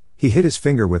closet, he hit his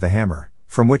finger with a hammer,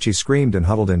 from which he screamed and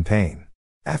huddled in pain.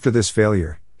 After this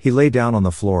failure, he lay down on the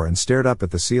floor and stared up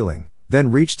at the ceiling, then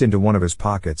reached into one of his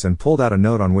pockets and pulled out a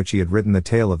note on which he had written the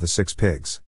tale of the 6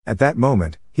 pigs. At that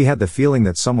moment, he had the feeling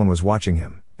that someone was watching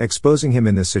him, exposing him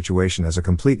in this situation as a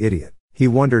complete idiot. He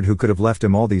wondered who could have left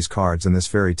him all these cards in this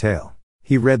fairy tale.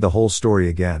 He read the whole story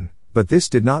again, but this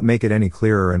did not make it any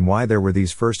clearer and why there were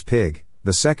these first pig,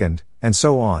 the second, and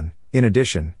so on. In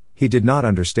addition, he did not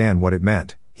understand what it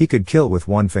meant. He could kill with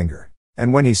one finger.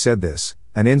 And when he said this,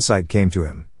 an insight came to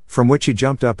him, from which he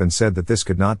jumped up and said that this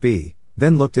could not be,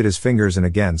 then looked at his fingers and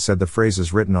again said the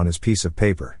phrases written on his piece of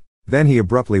paper. Then he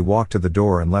abruptly walked to the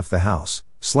door and left the house,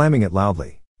 slamming it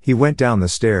loudly. He went down the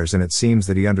stairs and it seems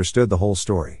that he understood the whole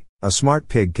story. A smart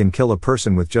pig can kill a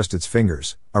person with just its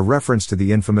fingers, a reference to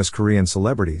the infamous Korean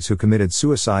celebrities who committed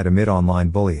suicide amid online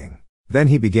bullying. Then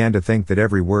he began to think that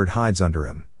every word hides under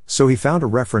him, so he found a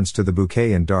reference to the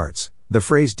bouquet in darts. The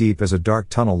phrase deep as a dark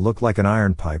tunnel looked like an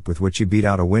iron pipe with which he beat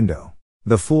out a window.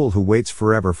 The fool who waits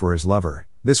forever for his lover.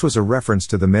 This was a reference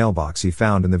to the mailbox he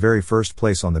found in the very first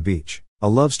place on the beach. A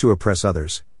loves to oppress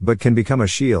others, but can become a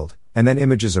shield, and then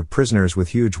images of prisoners with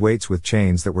huge weights with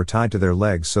chains that were tied to their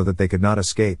legs so that they could not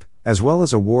escape, as well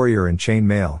as a warrior in chain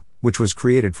mail, which was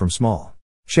created from small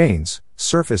chains,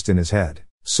 surfaced in his head.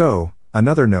 So,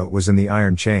 another note was in the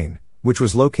iron chain, which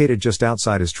was located just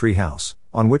outside his treehouse,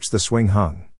 on which the swing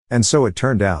hung. And so it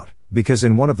turned out, because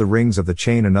in one of the rings of the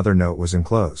chain another note was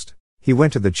enclosed. He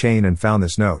went to the chain and found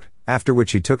this note, after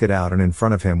which he took it out and in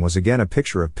front of him was again a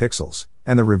picture of pixels,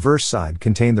 and the reverse side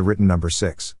contained the written number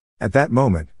 6. At that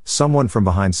moment, someone from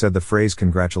behind said the phrase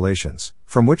congratulations,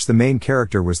 from which the main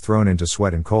character was thrown into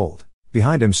sweat and cold.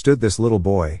 Behind him stood this little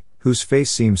boy, whose face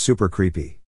seemed super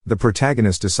creepy. The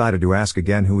protagonist decided to ask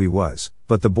again who he was,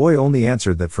 but the boy only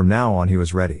answered that from now on he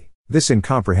was ready. This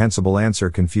incomprehensible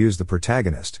answer confused the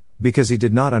protagonist, because he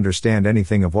did not understand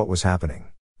anything of what was happening.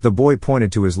 The boy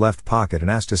pointed to his left pocket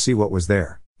and asked to see what was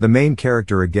there. The main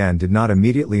character again did not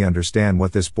immediately understand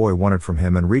what this boy wanted from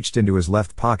him and reached into his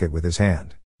left pocket with his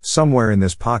hand. Somewhere in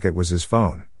this pocket was his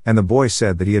phone, and the boy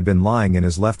said that he had been lying in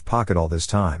his left pocket all this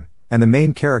time, and the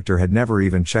main character had never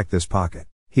even checked this pocket.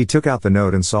 He took out the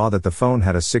note and saw that the phone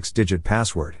had a 6-digit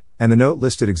password, and the note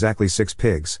listed exactly 6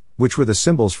 pigs, which were the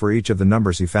symbols for each of the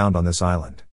numbers he found on this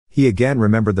island. He again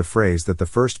remembered the phrase that the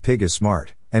first pig is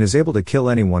smart, and is able to kill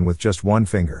anyone with just one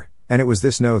finger, and it was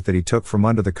this note that he took from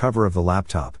under the cover of the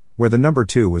laptop, where the number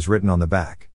 2 was written on the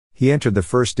back. He entered the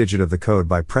first digit of the code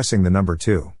by pressing the number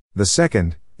 2. The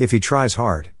second, if he tries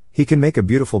hard, he can make a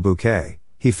beautiful bouquet.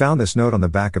 He found this note on the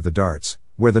back of the darts,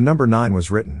 where the number 9 was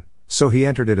written, so he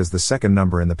entered it as the second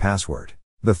number in the password.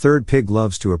 The third pig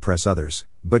loves to oppress others,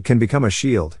 but can become a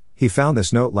shield. He found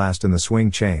this note last in the swing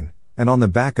chain, and on the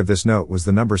back of this note was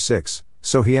the number 6,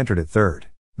 so he entered it third.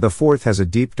 The fourth has a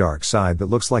deep dark side that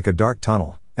looks like a dark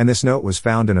tunnel, and this note was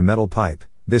found in a metal pipe.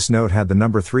 This note had the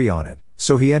number 3 on it,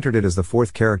 so he entered it as the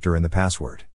fourth character in the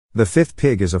password. The fifth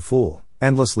pig is a fool,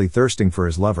 endlessly thirsting for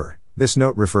his lover. This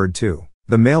note referred to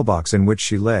the mailbox in which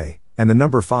she lay, and the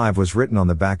number 5 was written on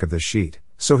the back of this sheet,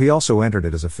 so he also entered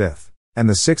it as a fifth. And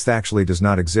the sixth actually does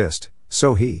not exist,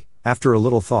 so he, after a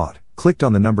little thought, clicked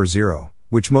on the number 0,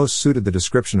 which most suited the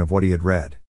description of what he had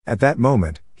read. At that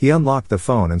moment, he unlocked the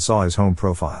phone and saw his home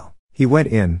profile. He went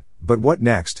in, but what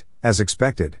next, as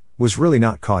expected, was really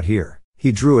not caught here.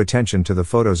 He drew attention to the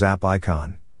Photos app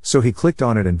icon, so he clicked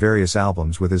on it and various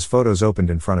albums with his photos opened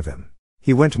in front of him.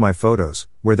 He went to My Photos,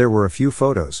 where there were a few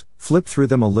photos, flipped through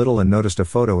them a little and noticed a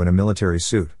photo in a military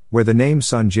suit, where the name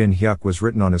Sun Jin Hyuk was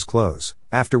written on his clothes,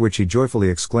 after which he joyfully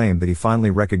exclaimed that he finally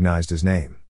recognized his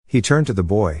name. He turned to the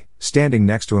boy, standing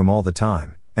next to him all the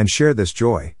time, and shared this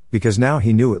joy, because now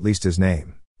he knew at least his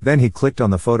name. Then he clicked on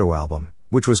the photo album,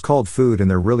 which was called Food, and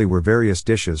there really were various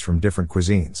dishes from different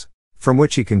cuisines, from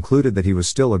which he concluded that he was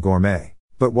still a gourmet.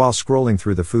 But while scrolling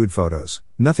through the food photos,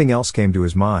 nothing else came to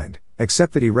his mind,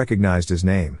 except that he recognized his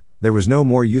name. There was no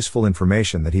more useful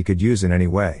information that he could use in any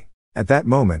way. At that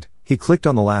moment, he clicked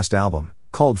on the last album,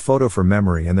 called Photo for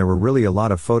Memory, and there were really a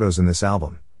lot of photos in this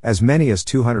album, as many as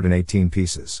 218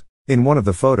 pieces. In one of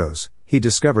the photos, he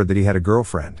discovered that he had a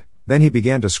girlfriend. Then he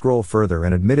began to scroll further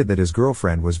and admitted that his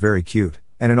girlfriend was very cute,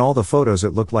 and in all the photos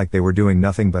it looked like they were doing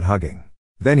nothing but hugging.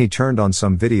 Then he turned on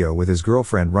some video with his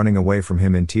girlfriend running away from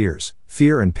him in tears.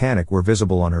 Fear and panic were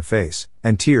visible on her face,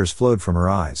 and tears flowed from her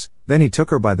eyes. Then he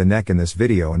took her by the neck in this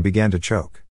video and began to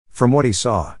choke. From what he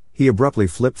saw, he abruptly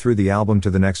flipped through the album to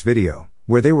the next video,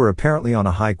 where they were apparently on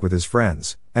a hike with his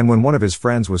friends, and when one of his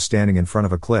friends was standing in front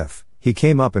of a cliff, he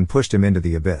came up and pushed him into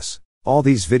the abyss. All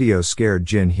these videos scared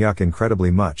Jin Hyuk incredibly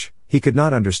much. He could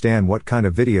not understand what kind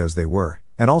of videos they were,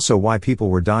 and also why people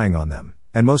were dying on them,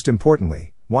 and most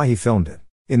importantly, why he filmed it.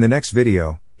 In the next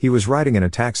video, he was riding in a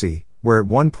taxi, where at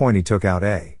one point he took out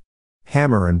a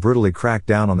hammer and brutally cracked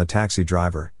down on the taxi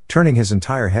driver, turning his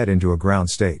entire head into a ground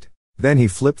state. Then he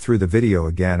flipped through the video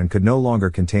again and could no longer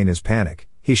contain his panic.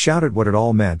 He shouted what it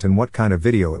all meant and what kind of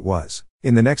video it was.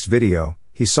 In the next video,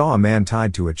 he saw a man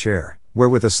tied to a chair, where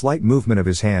with a slight movement of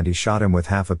his hand he shot him with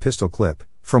half a pistol clip,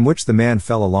 from which the man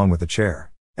fell along with the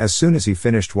chair. As soon as he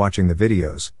finished watching the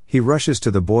videos, he rushes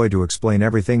to the boy to explain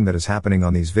everything that is happening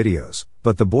on these videos,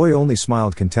 but the boy only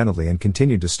smiled contentedly and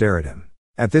continued to stare at him.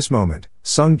 At this moment,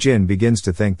 Sung Jin begins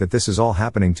to think that this is all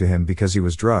happening to him because he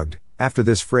was drugged. After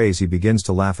this phrase he begins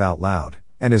to laugh out loud,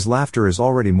 and his laughter is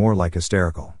already more like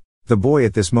hysterical. The boy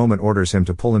at this moment orders him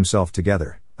to pull himself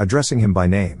together, addressing him by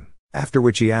name, after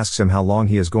which he asks him how long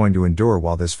he is going to endure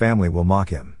while this family will mock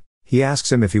him. He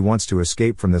asks him if he wants to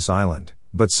escape from this island,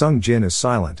 but Sung Jin is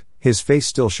silent, his face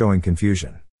still showing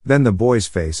confusion. Then the boy's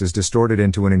face is distorted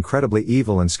into an incredibly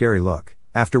evil and scary look,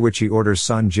 after which he orders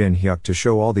Sun Jin Hyuk to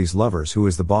show all these lovers who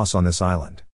is the boss on this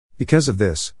island. Because of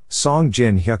this, Sung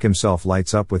Jin Hyuk himself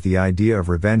lights up with the idea of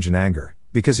revenge and anger,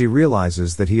 because he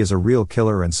realizes that he is a real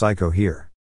killer and psycho here.